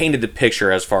painted the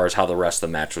picture as far as how the rest of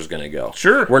the match was going to go.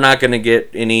 Sure, we're not going to get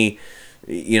any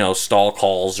stall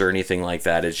calls or anything like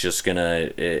that. It's just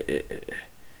gonna.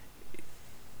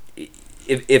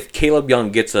 If Caleb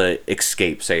Young gets a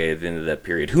escape, say at the end of that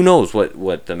period, who knows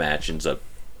what the match ends up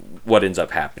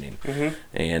happening,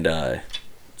 and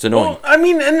it's annoying. Well, I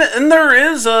mean, and there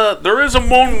is a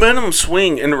momentum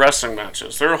swing in wrestling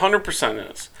matches. There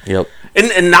 100% is. Yep.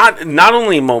 And not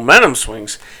only momentum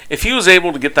swings. If he was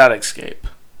able to get that escape,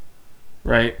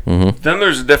 right? Then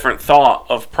there's a different thought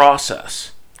of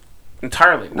process.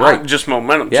 Entirely, not just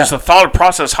momentum, just a thought of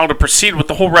process, how to proceed with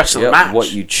the whole rest of the match.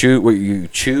 What you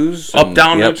choose, up,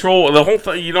 down, neutral, the whole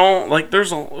thing. You don't like.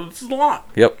 It's a lot.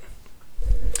 Yep.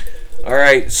 All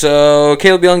right, so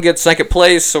Caleb Young gets second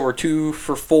place, so we're 2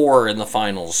 for 4 in the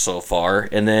finals so far,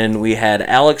 and then we had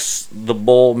Alex the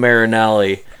Bull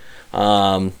Marinelli.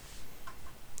 And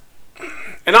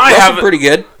I have pretty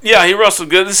good. Yeah, he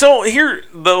wrestled good. So here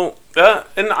though,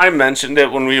 and I mentioned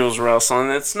it when we was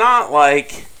wrestling. It's not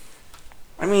like.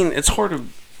 I mean, it's hard to...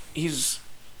 He's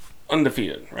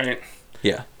undefeated, right?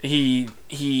 Yeah.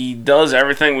 He does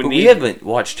everything we need. We haven't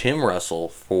watched him wrestle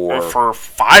for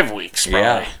 5 weeks,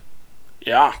 probably.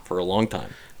 Yeah. For a long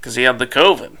time. Because he had the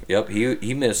COVID. Yep,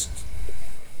 he missed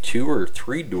 2 or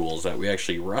 3 duels that we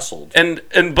actually wrestled.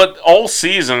 But all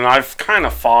season, I've kind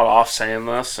of fought off saying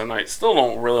this, and I still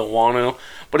don't really want to,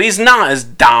 but he's not as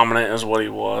dominant as what he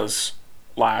was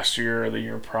last year or the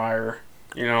year prior.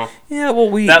 You know, yeah. Well,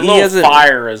 that little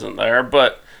fire isn't there,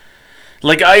 but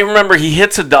like I remember, he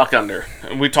hits a duck under,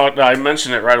 and I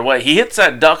mentioned it right away. He hits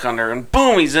that duck under, and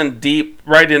boom, he's in deep,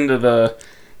 right into the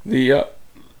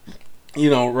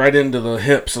right into the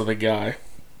hips of the guy.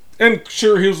 And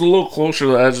sure, he was a little closer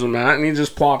to the edge of the mat, and he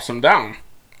just plops him down.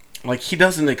 Like, he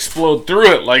doesn't explode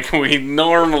through it like we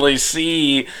normally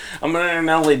see a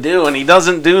Marinelli do. And he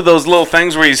doesn't do those little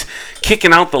things where he's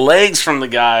kicking out the legs from the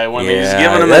guy when he's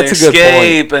giving him an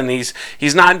escape. And he's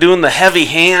not doing the heavy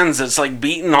hands that's like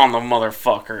beating on the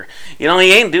motherfucker. You know,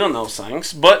 he ain't doing those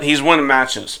things. But he's winning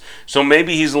matches. So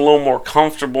maybe he's a little more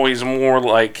comfortable. He's more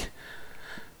like...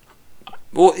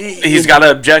 Well, he's got an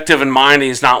objective in mind.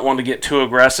 He's not one to get too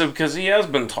aggressive because he has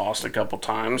been tossed a couple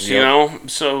times, you know.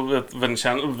 So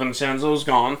Vincenzo's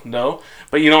gone, though.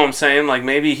 But you know what I'm saying? Like,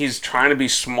 maybe he's trying to be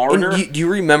smarter. Do you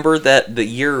remember that the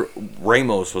year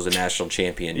Ramos was a national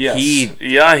champion? Yes. He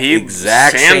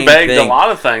sandbagged a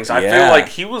lot of things. I feel like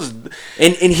he was...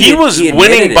 And he was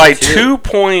winning by 2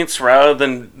 points rather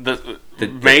than the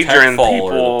majoring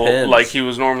people like he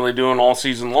was normally doing all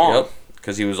season long. Yep.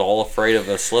 Because he was all afraid of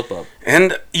a slip-up.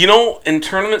 And, you know, in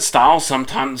tournament style,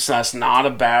 sometimes that's not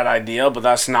a bad idea, but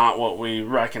that's not what we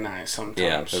recognize sometimes.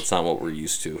 Yeah, that's not what we're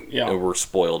used to. Yeah. We're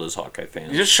spoiled as Hawkeye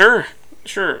fans. Yeah,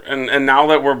 sure. And now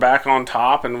that we're back on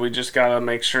top, and we just got to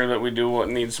make sure that we do what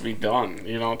needs to be done,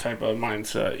 you know, type of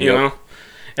mindset, you know?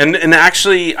 And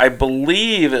actually, I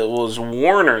believe it was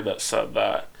Warner that said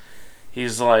that.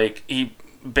 He's like, he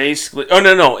basically... Oh,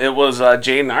 no, it was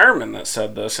Jay Nyerman that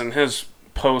said this in his...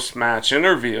 post-match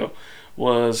interview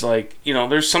was like, you know,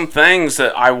 there's some things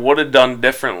that I would have done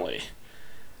differently,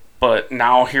 but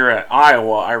now here at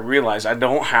Iowa I realize I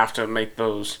don't have to make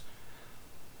those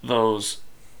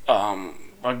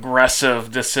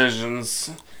aggressive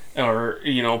decisions or,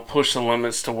 you know, push the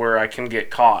limits to where I can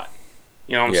get caught,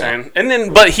 you know what I'm saying? And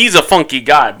then, but he's a funky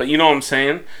guy, but you know what I'm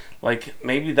saying, like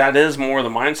maybe that is more the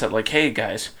mindset, like, hey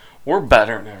guys, we're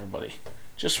better than everybody,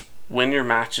 just win your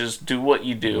matches, do what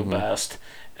you do best,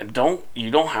 and you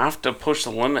don't have to push the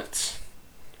limits.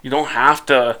 You don't have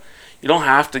to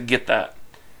get that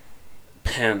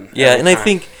pin. Yeah, and I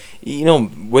think, you know,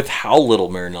 with how little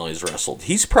Marinelli's wrestled,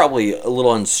 he's probably a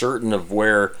little uncertain of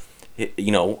where,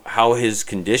 you know, how his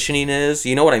conditioning is.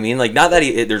 You know what I mean? Like, not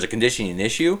that there's a conditioning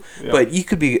issue, but you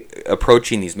could be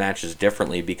approaching these matches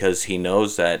differently because he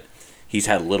knows that he's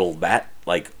had little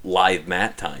live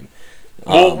mat time.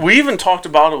 Well, we even talked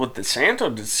about it with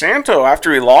DeSanto. DeSanto,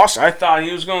 after he lost, I thought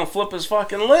he was going to flip his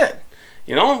fucking lid.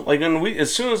 You know, like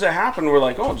as soon as it happened, we're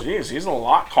like, oh, geez, he's a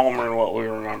lot calmer than what we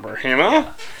remember. You know,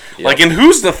 yep. Like, and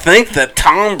who's to think that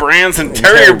Tom Brands and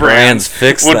Terry Brands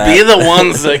would be the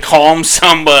ones that calm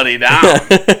somebody down?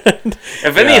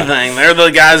 If anything, they're the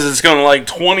guys that's going to like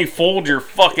 20-fold your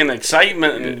fucking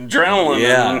excitement and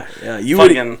adrenaline. Yeah, you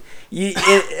fucking.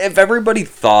 If everybody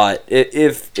thought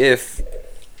if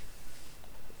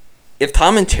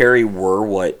Tom and Terry were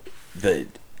what the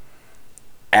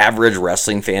average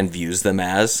wrestling fan views them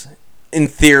as, in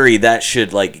theory, that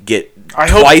should like get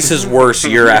twice as worse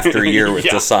year after year with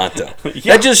DeSanto.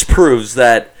 That just proves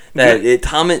that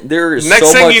there is next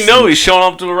so thing much... you know, he's showing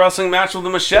up to a wrestling match with a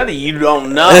machete. You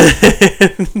don't know.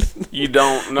 You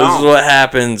don't know. This is what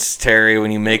happens, Terry,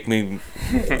 when you make me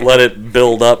let it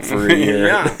build up for a year.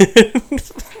 Yeah.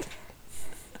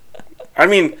 I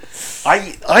mean,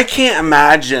 I can't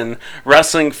imagine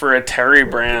wrestling for a Terry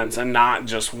Brands and not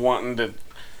just wanting to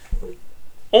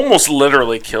almost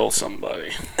literally kill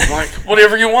somebody. I'm like,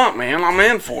 whatever you want, man. I'm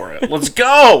in for it. Let's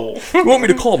go. You want me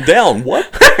to calm down? What?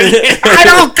 I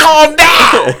don't calm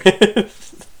down.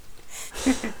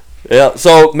 Yeah,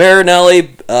 so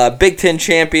Marinelli, Big Ten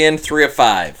champion, 3 of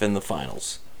 5 in the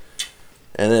finals.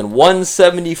 And then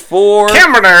 174.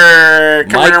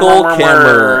 Kemmerer! Michael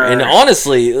Kemmerer. And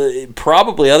honestly,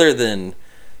 probably other than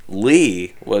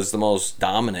Lee, was the most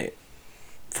dominant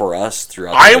for us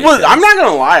throughout the weekend. I'm not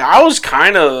going to lie. I was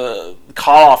kind of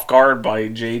caught off guard by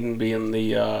Jaden being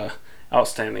the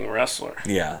outstanding wrestler.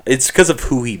 Yeah. It's because of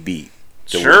who he beat.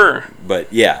 Sure. Win.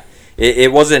 But yeah,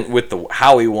 it wasn't with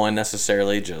how he won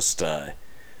necessarily, just...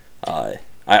 I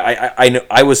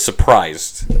was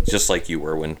surprised, just like you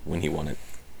were when he won it.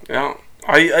 Yeah,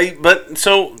 but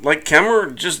so like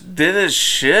Kemmerer just did his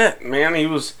shit, man. He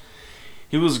was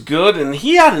good, and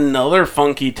he had another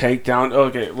funky takedown.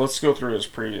 Okay, let's go through his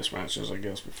previous matches, I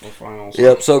guess, before finals.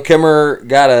 Yep. So Kemmerer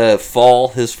got a fall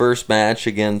his first match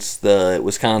against the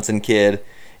Wisconsin kid,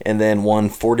 and then won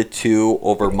 4-2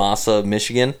 over Massa,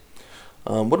 Michigan.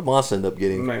 What did Massa end up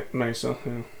getting? Mesa.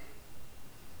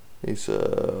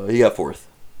 Yeah. He got fourth.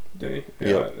 Did he?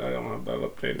 Yeah, yep. I don't have that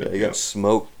updated. Yeah, he got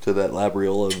smoked to that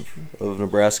Labriola of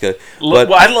Nebraska. Look,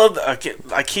 well, I love.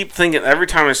 I keep thinking every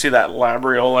time I see that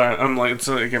Labriola, I'm like, it's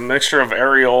like a mixture of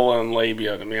areola and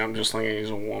labia to me. I'm just thinking he's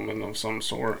a woman of some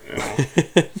sort.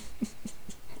 You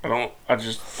know?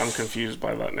 I'm confused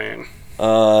by that name.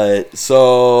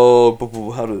 So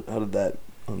how did that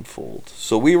unfold?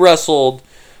 So we wrestled.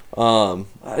 How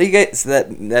do you get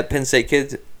that Penn State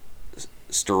kid?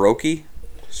 Staroki?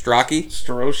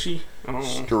 Staroshi? I don't know.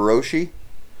 Staroshi?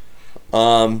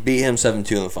 Beat him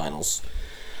 7-2 in the finals.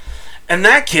 And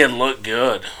that kid looked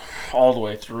good all the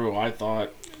way through, I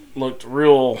thought. Looked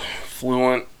real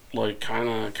fluent, like kind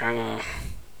of,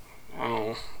 I don't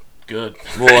know, good.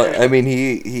 Well, I mean,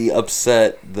 he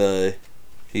upset the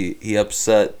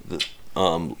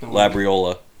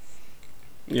Labriola.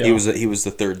 Yeah. He was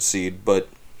the third seed, but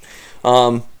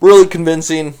really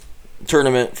convincing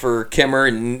tournament for Kemmerer.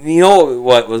 And you know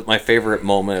what was my favorite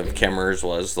moment of Kemmerer's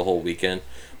was the whole weekend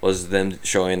was them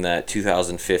showing that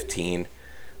 2015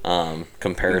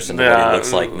 comparison to what he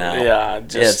looks like now. Yeah,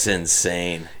 it's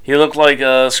insane. He looked like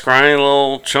a scrawny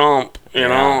little chump, you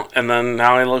know, and then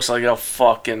now he looks like a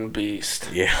fucking beast.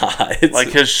 Yeah, like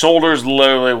his shoulders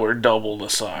literally were double the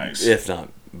size, if not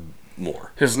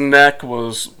more. His neck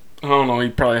was, I don't know, he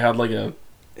probably had like a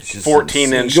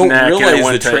 14-inch neck. You don't realize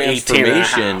realize the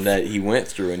transformation that he went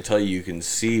through until you can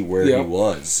see where he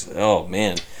was. Oh,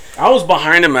 man. I was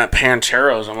behind him at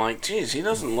Pancheros. I'm like, geez, he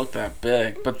doesn't look that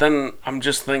big. But then I'm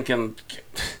just thinking,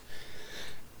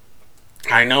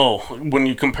 I know, when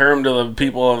you compare him to the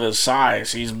people of his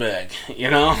size, he's big,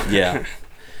 you know? Yeah.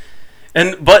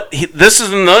 But this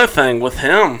is another thing with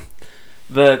him,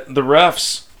 that the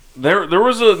refs, there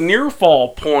was a near fall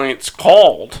points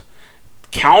called,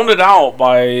 counted out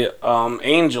by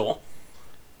Angel,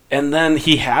 and then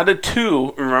he had a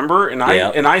 2, remember? And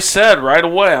I said right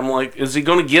away, I'm like, is he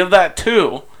going to give that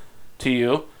 2 to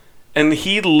you? And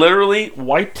he literally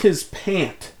wiped his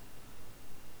pant,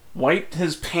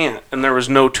 and there was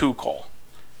no 2 call.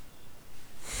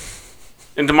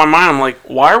 Into my mind, I'm like,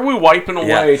 why are we wiping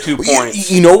away 2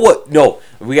 points? You know what? No,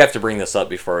 we have to bring this up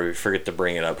before we forget to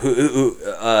bring it up. Who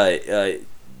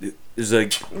is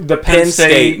the Penn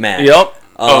State match? Yep.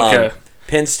 Okay.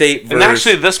 Penn State versus and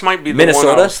actually, this might be the Minnesota?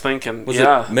 one I was thinking. Was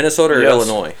it Minnesota or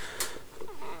Illinois?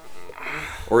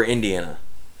 Or Indiana?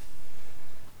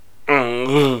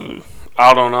 I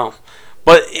don't know.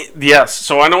 But, yes,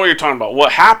 so I know what you're talking about.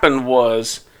 What happened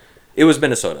was... It was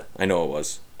Minnesota. I know it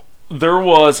was. There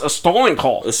was a stalling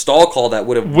call. A stall call that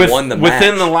would have won the match.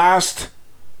 Within the last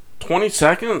 20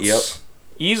 seconds. Yep.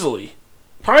 Easily.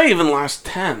 Probably even last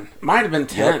 10. Might have been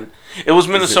 10. Yep. It was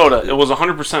Minnesota. It was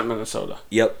 100% Minnesota.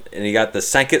 Yep. And he got the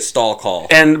second stall call.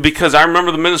 And because I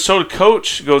remember the Minnesota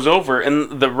coach goes over,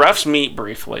 and the refs meet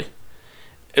briefly.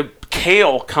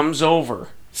 Kale comes over,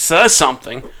 says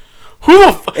something.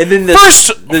 And then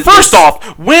first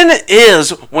off, when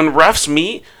refs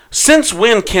meet, since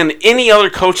when can any other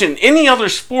coach in any other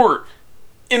sport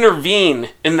intervene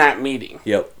in that meeting?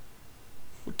 Yep.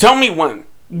 Tell me when.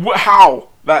 How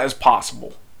that is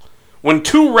possible. When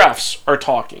 2 refs are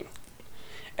talking.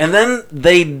 And then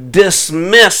they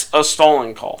dismiss a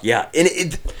stalling call. Yeah. And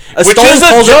which is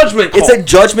a judgment call. It's a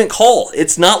judgment call.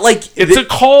 It's not like... It's a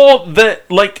call that,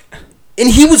 like... And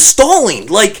he was stalling.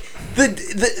 Like,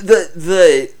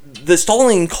 the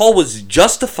stalling call was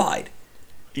justified.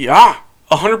 Yeah.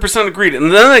 100% agreed.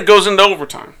 And then it goes into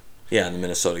overtime. Yeah, the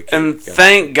Minnesota kid. And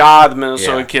thank God the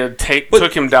Minnesota kid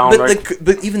took him down.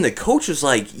 But even the coach was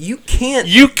like, you can't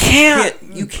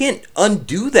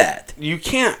undo that. You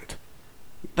can't.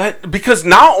 Because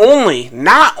not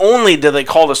only did they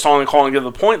call the stalling call and give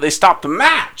the point, they stopped the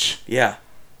match. Yeah.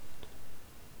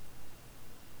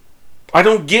 I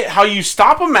don't get how you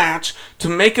stop a match to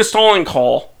make a stalling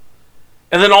call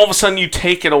And then all of a sudden you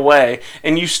take it away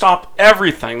and you stop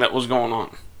everything that was going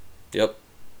on. Yep.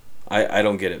 I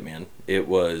don't get it, man. It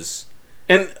was...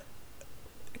 And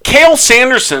Cael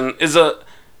Sanderson is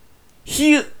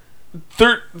he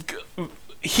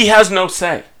has no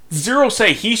say. Zero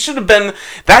say. That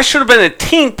should have been a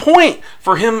team point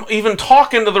for him even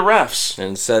talking to the refs. And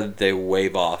instead they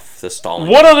wave off the stalling.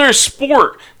 What other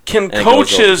sport can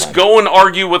coaches go and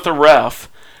argue with a ref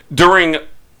during,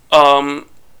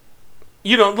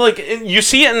 you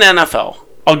see it in the NFL.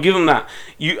 I'll give them that.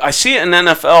 I see it in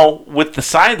NFL with the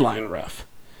sideline ref.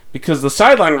 Because the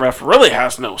sideline ref really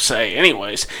has no say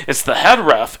anyways. It's the head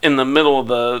ref in the middle of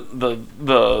the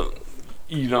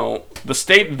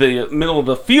middle of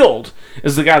the field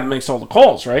is the guy that makes all the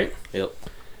calls, right? Yep.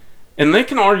 And they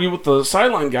can argue with the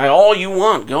sideline guy all you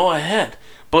want. Go ahead.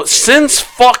 But since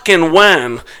fucking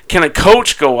when can a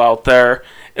coach go out there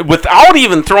without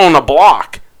even throwing a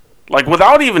block? Like,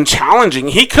 without even challenging.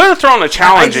 He could have thrown a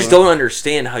challenging. I just don't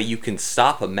understand how you can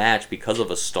stop a match because of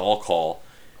a stall call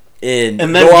and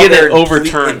then get it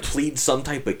overturned. And plead some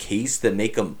type of case that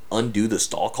make him undo the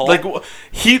stall call. Like,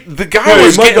 the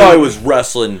guy guy was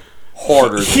wrestling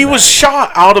harder. He was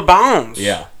shot out of bounds.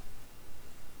 Yeah.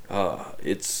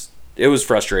 It was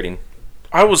frustrating.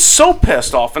 I was so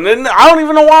pissed off, and then I don't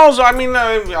even know why I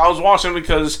was watching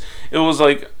because it was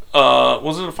like,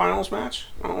 was it a finals match?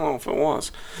 I don't know if it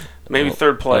was. Maybe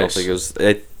third place. I don't think it was.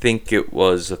 I think it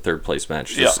was a third place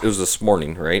match. Yeah. It was this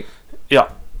morning, right?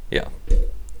 Yeah. Yeah.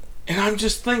 And I'm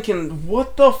just thinking,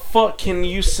 what the fuck can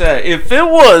you say? If it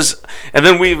was, and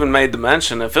then we even made the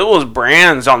mention, if it was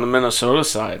Brands on the Minnesota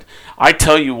side, I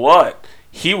tell you what,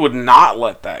 he would not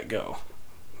let that go.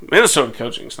 Minnesota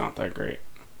coaching's not that great.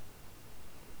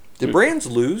 Did Brands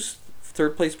lose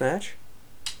third place match?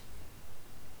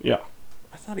 Yeah.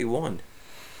 I thought he won.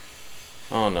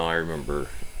 Oh no, I remember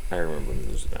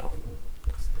losing now.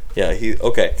 Yeah,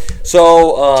 okay.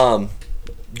 So,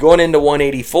 going into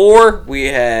 184, we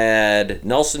had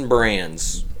Nelson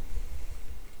Brands.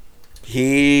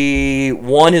 He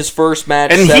won his first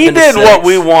match, and he did what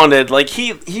we wanted. Like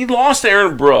he lost to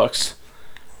Aaron Brooks.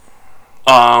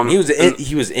 He was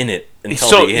in it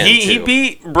until the end. He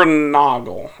beat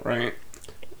Branagle, right?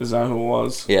 Is that who it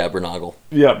was? Yeah, Branagle.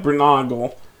 Yeah,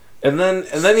 Branagle. And then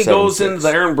he goes into the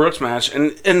Aaron Brooks match,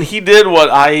 and he did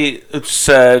what I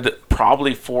said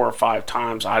probably 4 or 5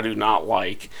 times I do not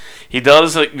like. He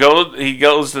goes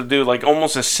to do like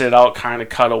almost a sit out kind of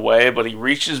cut away, but he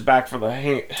reaches back for the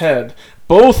head,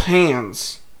 both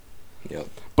hands. Yep.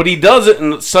 But he does it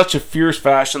in such a fierce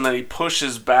fashion that he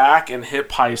pushes back and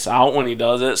hip heights out when he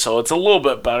does it, so it's a little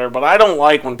bit better. But I don't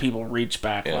like when people reach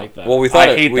back like that. Well, we thought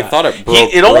it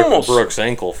broke Brooks'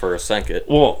 ankle for a second.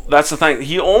 Well, that's the thing.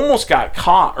 He almost got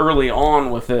caught early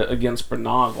on with it against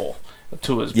Branagle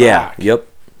to his back. Yep.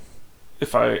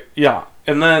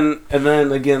 And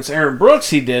then against Aaron Brooks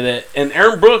he did it, and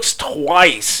Aaron Brooks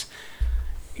twice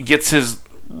gets his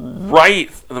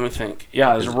right. Let me think.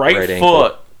 Yeah, his right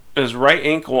foot. His right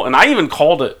ankle, and I even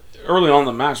called it early on in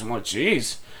the match. I'm like,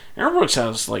 geez, Aaron Brooks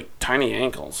has like tiny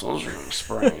ankles. Those are gonna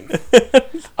sprain.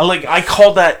 I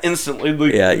called that instantly.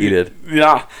 Like, yeah, you did.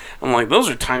 Yeah, I'm like, those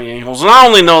are tiny ankles, and I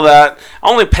only know that. I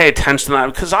only pay attention to that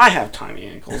because I have tiny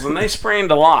ankles, and they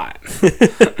sprained a lot.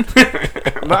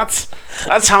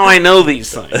 That's how I know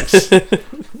these things.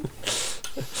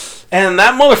 And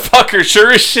that motherfucker,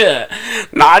 sure as shit,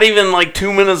 not even like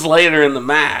 2 minutes later in the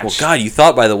match. Well, God, you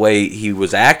thought by the way he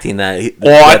was acting that I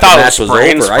thought the match was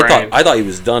over. I thought he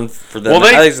was done for the. Well,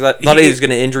 I thought he was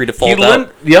going to injury default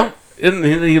out. Yeah,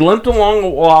 he limped along a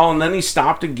while, and then he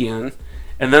stopped again,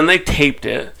 and then they taped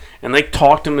it, and they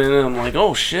talked him in, and I'm like,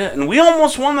 oh shit! And we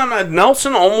almost won that match.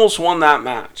 Nelson almost won that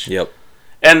match. Yep.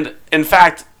 And in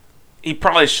fact, he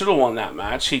probably should have won that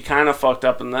match. He kind of fucked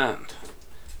up in the end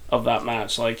of that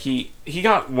match. Like he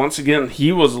got, once again,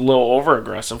 he was a little over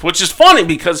aggressive, which is funny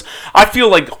because I feel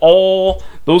like all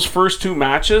those first 2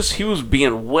 matches he was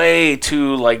being way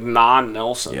too like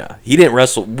non-Nelson. Yeah, he didn't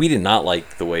wrestle. We did not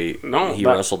like the way he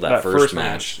wrestled that first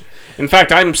match. In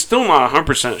fact, I'm still not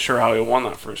 100% sure how he won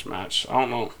that first match. I don't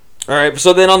know. All right,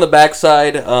 so then on the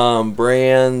backside,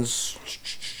 Brands,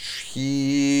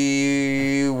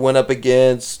 he went up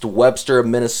against Webster of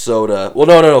Minnesota. Well,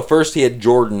 no. First he had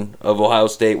Jordan of Ohio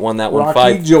State, won that one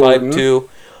 5-2.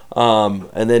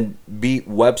 And then beat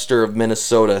Webster of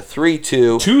Minnesota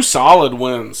 3-2. 2 solid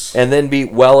wins. And then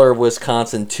beat Weller of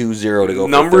Wisconsin 2-0 to go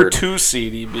number for third. 2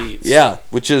 seed he beats. Yeah,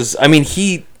 which is, I mean,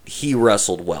 he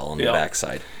wrestled well on the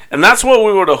backside. And that's what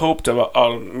we would have hoped out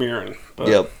of Mirren. But.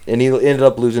 Yep, and he ended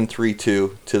up losing 3-2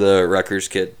 to the Rutgers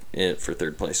kid for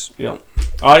third place. Yeah,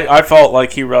 I felt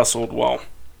like he wrestled well.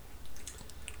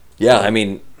 Yeah, I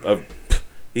mean,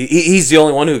 He's the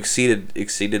only one who exceeded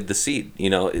the seed.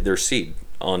 Their seed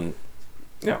on.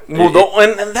 Yeah. Well,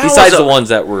 and that besides the ones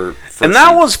that were. And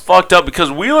that was fucked up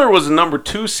because Wheeler was the number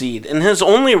 2 seed, and his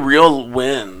only real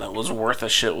win that was worth a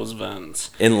shit was Venn's.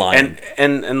 In Lion.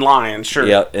 And Lion, sure.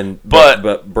 Yeah,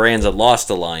 but Brands had lost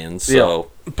to Lions,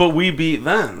 so. Yeah. But we beat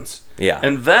Venn's. Yeah.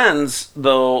 And Venn's,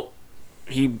 though,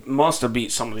 he must have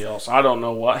beat somebody else. I don't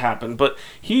know what happened, but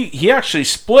he actually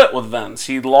split with Venn's.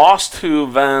 He lost to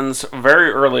Venn's very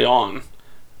early on,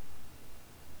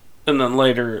 and then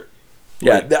later.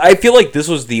 Yeah, I feel like this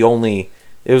was the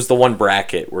one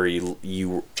bracket where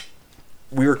we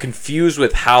were confused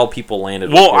with how people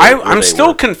landed. Well, I'm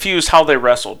still confused how they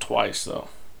wrestled twice, though.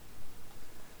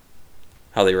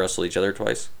 How they wrestled each other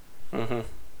twice? Mm-hmm.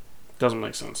 Doesn't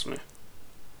make sense to me.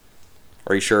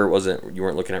 Are you sure you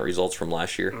weren't looking at results from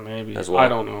last year? Maybe. As well? I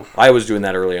don't know. I was doing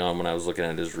that early on when I was looking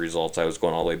at his results. I was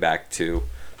going all the way back to...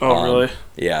 Oh, really?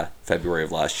 Yeah, February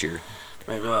of last year.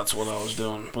 Maybe that's what I was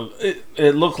doing. But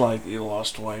it looked like he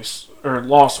lost twice. Or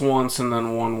lost once and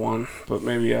then won one. But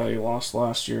maybe, he lost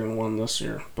last year and won this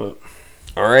year. But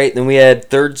all right, then we had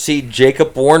 3rd seed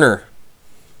Jacob Warner.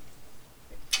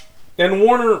 And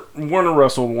Warner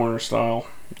wrestled Warner style.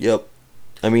 Yep.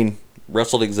 I mean,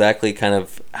 wrestled exactly kind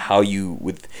of how you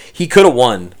would... He could have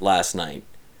won last night.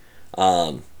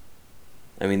 I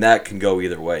mean, that can go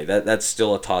either way. That's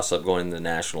still a toss-up going into the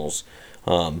Nationals.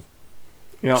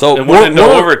 Yeah, so it went into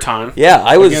overtime. Yeah,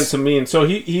 I was against Amin. So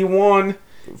he won.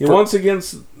 He won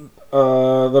against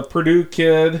the Purdue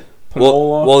kid.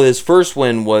 Panola. Well, his first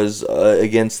win was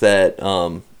against that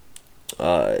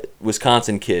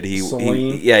Wisconsin kid. He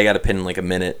got a pin in like a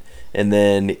minute, and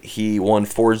then he won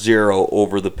 4-0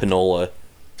 over the Panola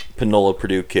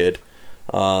Purdue kid.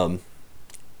 And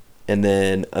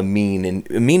then Amin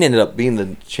ended up being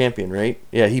the champion, right?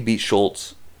 Yeah, he beat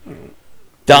Schultz.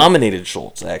 Dominated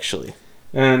Schultz, actually.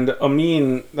 And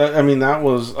Amin, that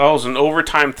was an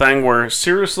overtime thing where,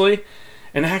 seriously,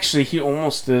 and actually he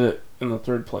almost did it in the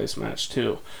 3rd place match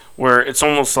too, where it's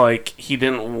almost like he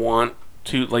didn't want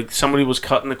to, like somebody was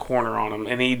cutting the corner on him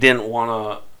and he didn't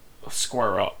want to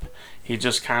square up. He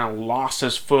just kind of lost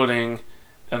his footing,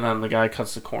 and then the guy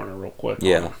cuts the corner real quick.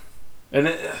 Yeah.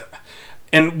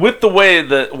 And with the way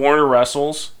that Warner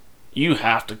wrestles, you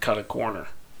have to cut a corner.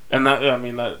 And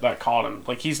that caught him.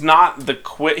 Like, he's not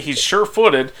he's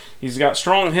sure-footed. He's got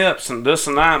strong hips and this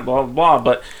and that, blah, blah, blah.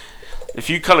 But if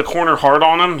you cut a corner hard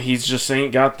on him, he's just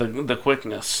ain't got the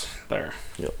quickness there.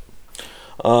 Yep.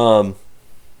 All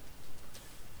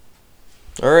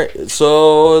right.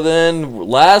 So then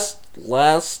last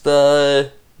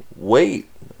wait.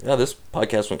 Yeah, this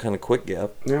podcast went kind of quick,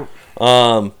 Gap. Yeah.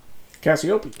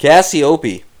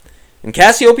 Cassiope. And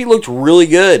Cassiope looked really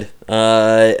good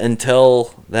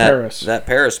until that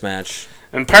Paris match.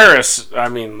 And Paris,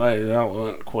 that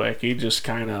went quick. He just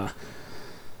kind of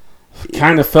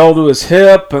fell to his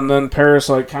hip, and then Paris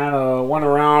kind of went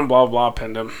around, blah blah,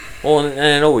 pinned him. Well, and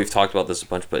I know we've talked about this a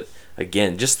bunch, but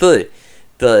again, just the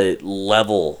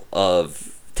level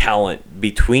of talent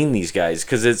between these guys,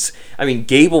 because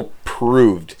Gable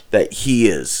proved that he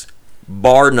is,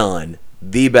 bar none,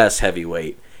 the best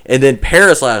heavyweight. And then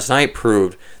Paris last night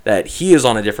proved that he is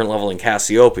on a different level than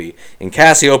Cassiope, and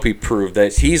Cassiope proved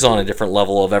that he's on a different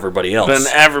level of everybody else.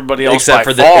 Than everybody else except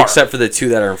for the 2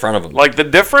 that are in front of him. Like, the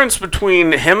difference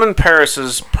between him and Paris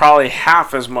is probably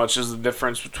half as much as the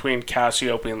difference between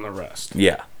Cassiope and the rest.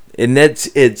 Yeah, and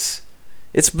it's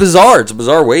bizarre. It's a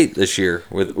bizarre weight this year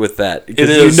with that. It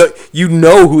is. You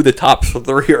know who the top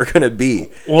 3 are going to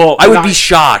be. Well, I would be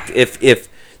shocked if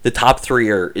the top 3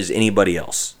 is anybody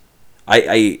else.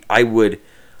 I would.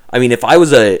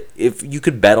 If you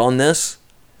could bet on this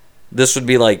would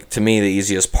be, like, to me, the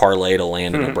easiest parlay to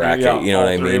land in a bracket. Yeah, you know what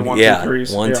I mean? 1, 2,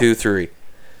 3s. 1, 2, 3.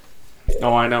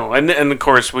 Oh, I know. And of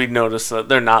course, we noticed that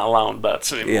they're not allowing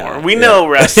bets anymore. Yeah, we know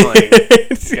wrestling,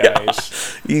 guys. Yeah.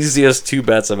 Easiest 2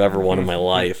 bets I've ever won in my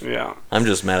life. Yeah. I'm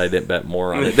just mad I didn't bet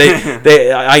more on it.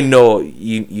 I know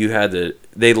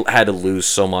they had to lose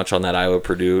so much on that Iowa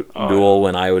Purdue duel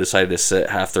when Iowa decided to sit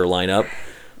half their lineup.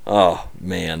 Oh,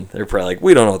 man. They're probably like,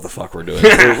 we don't know what the fuck we're doing.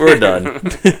 We're done.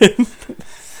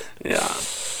 Yeah.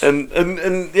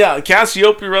 And yeah,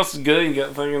 Cassiope wrestled good. He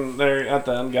got thinking there at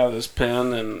the end, got his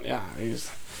pin, and yeah, he's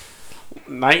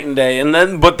night and day.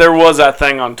 But there was that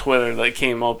thing on Twitter that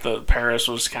came up that Paris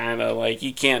was kind of like,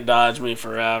 you can't dodge me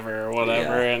forever or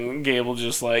whatever, and Gable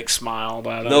just smiled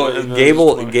at him.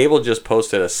 No, Gable just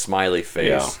posted a smiley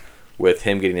face with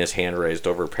him getting his hand raised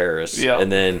over Paris,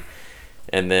 and then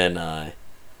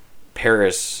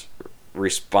Paris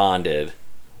responded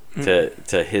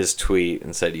to his tweet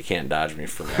and said, "You can't dodge me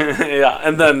from that." Yeah,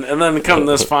 and then come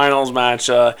this finals match,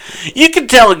 you can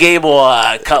tell Gable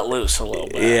cut loose a little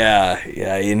bit. Yeah,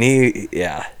 and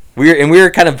we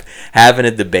were kind of having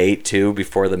a debate too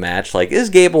before the match. Like, is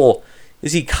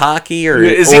he cocky or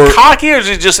is he cocky or is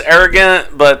he just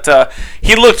arrogant? But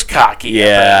he looked cocky.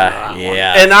 Yeah.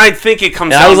 And I think it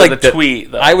comes down to the tweet.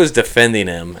 Though. I was defending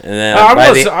him, and then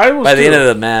by the end of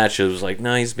the match, it was like,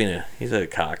 no, he's a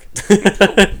cock.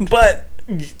 But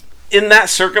in that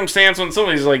circumstance, when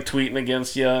somebody's like tweeting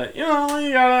against you,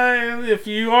 you gotta, if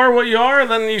you are what you are,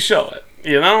 then you show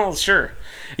it. Sure.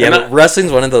 Yeah, but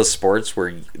wrestling's one of those sports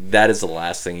where that is the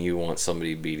last thing you want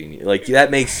somebody beating you. Like, that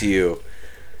makes you.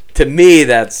 To me,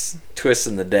 that's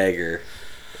twisting the dagger.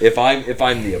 If I'm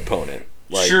the opponent,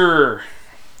 like, sure,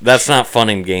 that's not fun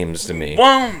and games to me.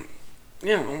 Well,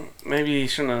 maybe you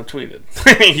shouldn't have tweeted.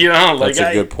 That's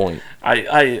a good point.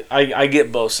 I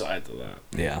get both sides of that.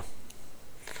 Yeah.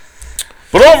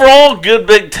 But overall, good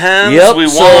Big Ten. Yep. We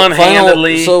won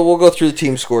handedly. So we'll go through the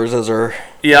team scores as our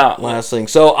last thing.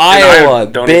 So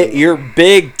Iowa, your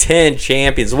Big Ten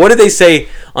champions. What did they say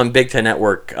on Big Ten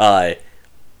Network? What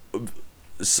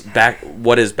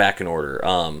is back in order?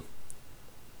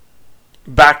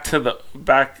 Back.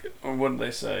 What did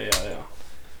they say? Yeah.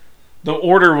 The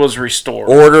order was restored.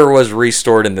 Order was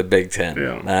restored in the Big Ten.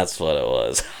 Yeah. That's what it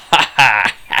was.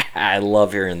 I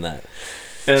love hearing that.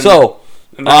 And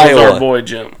that Iowa, was our boy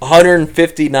Jim.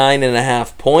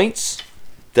 159.5 points.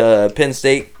 The Penn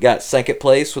State got second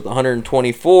place with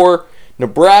 124.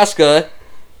 Nebraska,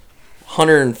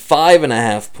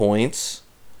 105.5 points.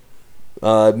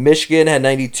 Michigan had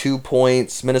 92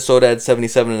 points. Minnesota had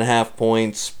 77.5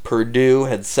 points. Purdue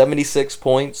had 76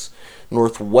 points.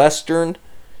 Northwestern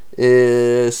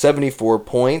is 74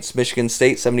 points. Michigan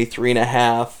State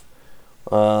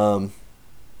 73.5.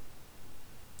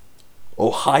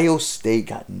 Ohio State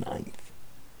got 9th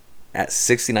at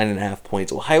 69.5 points.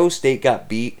 Ohio State got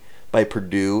beat by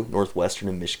Purdue, Northwestern,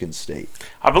 and Michigan State.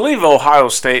 I believe Ohio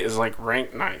State is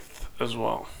ranked 9th as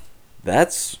well.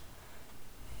 That's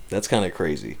kind of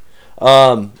crazy.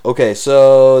 Okay,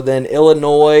 so then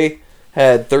Illinois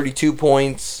had 32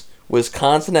 points.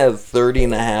 Wisconsin had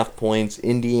 30.5 points.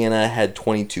 Indiana had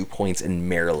 22 points. And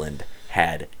Maryland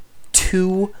had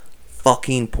 2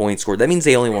 fucking points scored. That means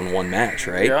they only won one match,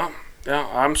 right? Yeah.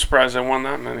 I'm surprised they won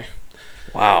that many.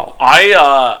 Wow.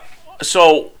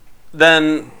 So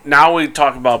then now we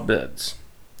talk about bids.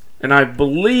 And I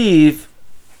believe...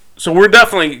 So we're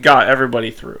definitely got everybody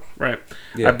through, right?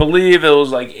 Yeah. I believe it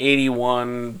was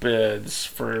 81 bids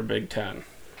for Big Ten.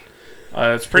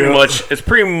 It's pretty much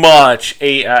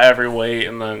 8 at every weight,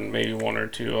 and then maybe 1 or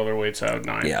 2 other weights out of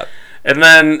 9. Yeah. And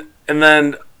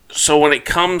then so when it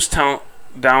comes down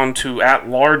to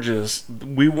at-larges,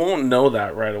 we won't know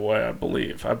that right away. I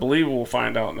believe we'll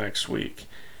find out next week.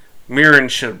 Mirren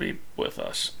should be with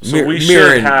us, so we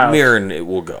should have. Mirren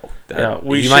will go.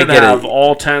 We should have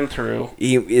all 10 through.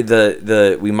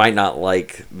 We might not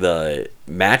like the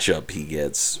matchup he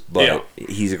gets, but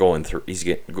he's going through.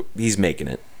 He's making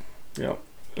it. Yeah,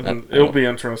 and it'll be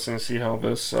interesting to see how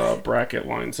this bracket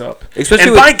lines up.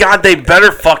 Especially by God, they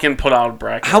better fucking put out a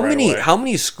bracket. How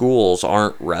many schools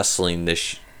aren't wrestling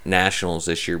this nationals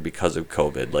this year because of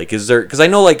COVID? Is there? Because I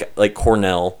know like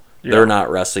Cornell. Yeah. They're not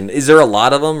wrestling. Is there a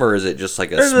lot of them, or is it just a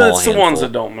small handful? It's the ones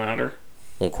that don't matter.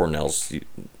 Well, Cornell's...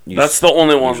 That's the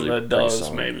only one that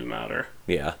does maybe matter.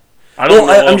 Yeah.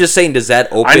 I'm just saying, does that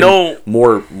open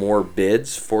more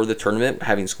bids for the tournament,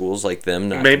 having schools like them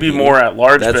not maybe competing? More at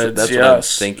large bids, that's what I'm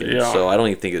thinking. Yeah. So I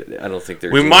don't think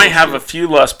there's... We might have a few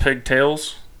less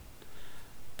pigtails,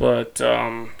 but,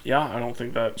 I don't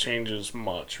think that changes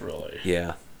much, really.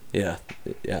 Yeah.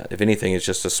 If anything, it's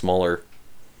just a smaller...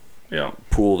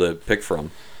 pool to pick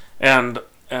from, and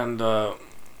I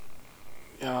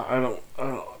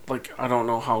don't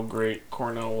know how great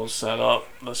Cornell was set up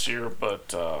this year,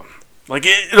 but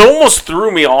it almost threw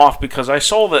me off because I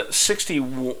saw that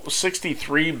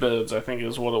 63 bids, I think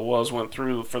is what it was, went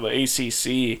through for the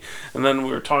ACC, and then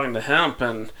we were talking to Hemp,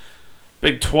 and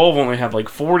Big 12 only had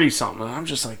 40 something, and I'm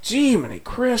just like, gee, many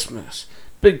Christmas.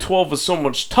 Big 12 is so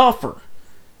much tougher.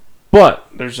 But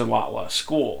there's a lot less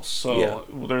schools, so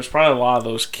there's probably a lot of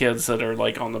those kids that are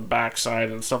on the backside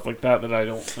and stuff like that I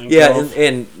don't think. Yeah,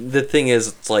 and the thing is,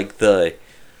 it's the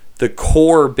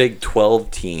core Big 12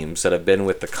 teams that have been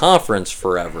with the conference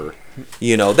forever.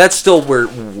 That's still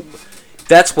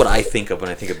that's what I think of when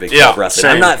I think of Big 12 wrestling.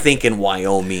 Same. I'm not thinking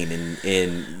Wyoming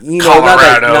and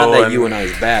Colorado. Not that UNI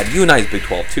is bad. UNI is Big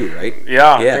 12 too, right?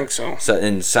 Yeah, I think so. So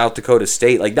in South Dakota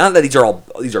State, not that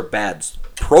these are bad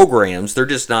programs, they're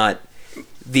just not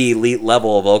the elite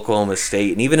level of Oklahoma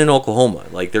State, and even in Oklahoma,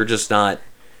 like they're just not.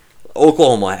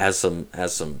 Oklahoma has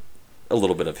a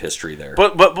little bit of history there.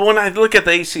 But when I look at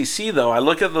the ACC though, I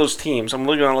look at those teams. I'm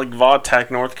looking at like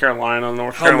Vodtech, North Carolina,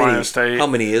 Carolina State. How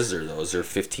many is there though? Is there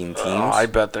 15 teams? I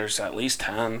bet there's at least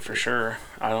 10 for sure.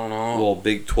 I don't know. Well,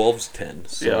 Big 12's 10.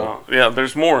 So yeah.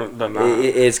 There's more than that.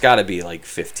 It's got to be like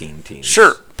 15 teams.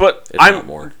 Sure, but not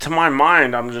more. To my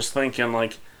mind, I'm just thinking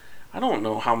like, I don't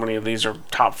know how many of these are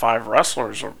top 5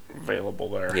 wrestlers are available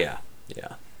there. Yeah.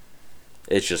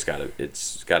 It's just got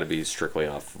to be strictly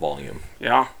off volume.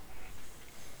 Yeah.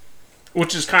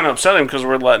 Which is kind of upsetting because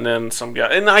we're letting in some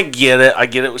guy, and I get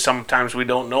it. Sometimes we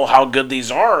don't know how good these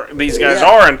guys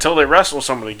are until they wrestle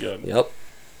somebody good. Yep.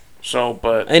 So,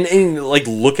 but and like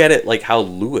look at it like how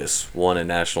Lewis won a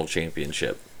national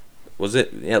championship. Was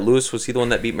it? Yeah, Lewis, was he the one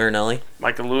that beat Marinelli?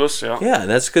 Michael Lewis, yeah. Yeah, and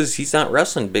that's because he's not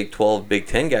wrestling Big 12, Big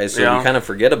 10 guys, so we kind of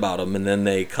forget about them, and then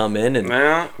they come in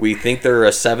and we think they're a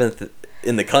 7th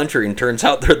in the country, and turns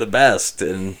out they're the best,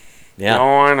 and. Yeah.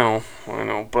 No, I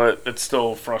know, but it's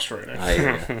still frustrating.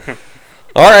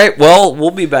 All right, well, we'll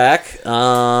be back.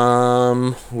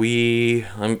 Probably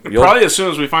as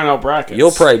soon as we find out brackets.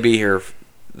 You'll probably be here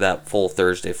that full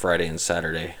Thursday, Friday, and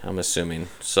Saturday, I'm assuming.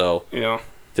 So,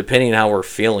 depending on how we're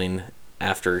feeling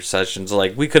after sessions,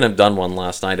 like we couldn't have done one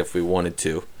last night if we wanted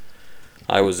to.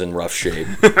 I was in rough shape.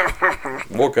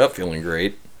 Woke up feeling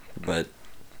great, but.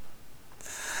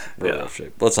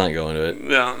 Shape. Let's not go into it.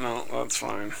 Yeah, no, that's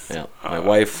fine. Yeah, my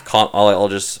wife caught.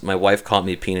 My wife caught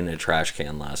me peeing in a trash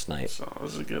can last night. So it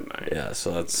was a good night. Yeah,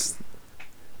 so that's.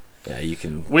 Yeah, you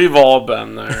can. We've all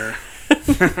been there.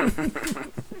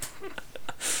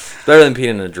 Better than peeing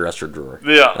in a dresser drawer.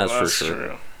 Yeah, that's for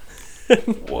sure.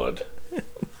 True. Would.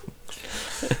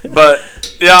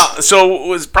 But yeah, so it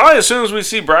was probably as soon as we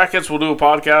see brackets, we'll do a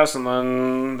podcast, and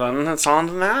then it's on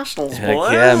to nationals. Heck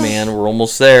yeah, man, we're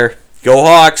almost there. Go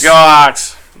Hawks! Go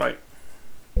Hawks!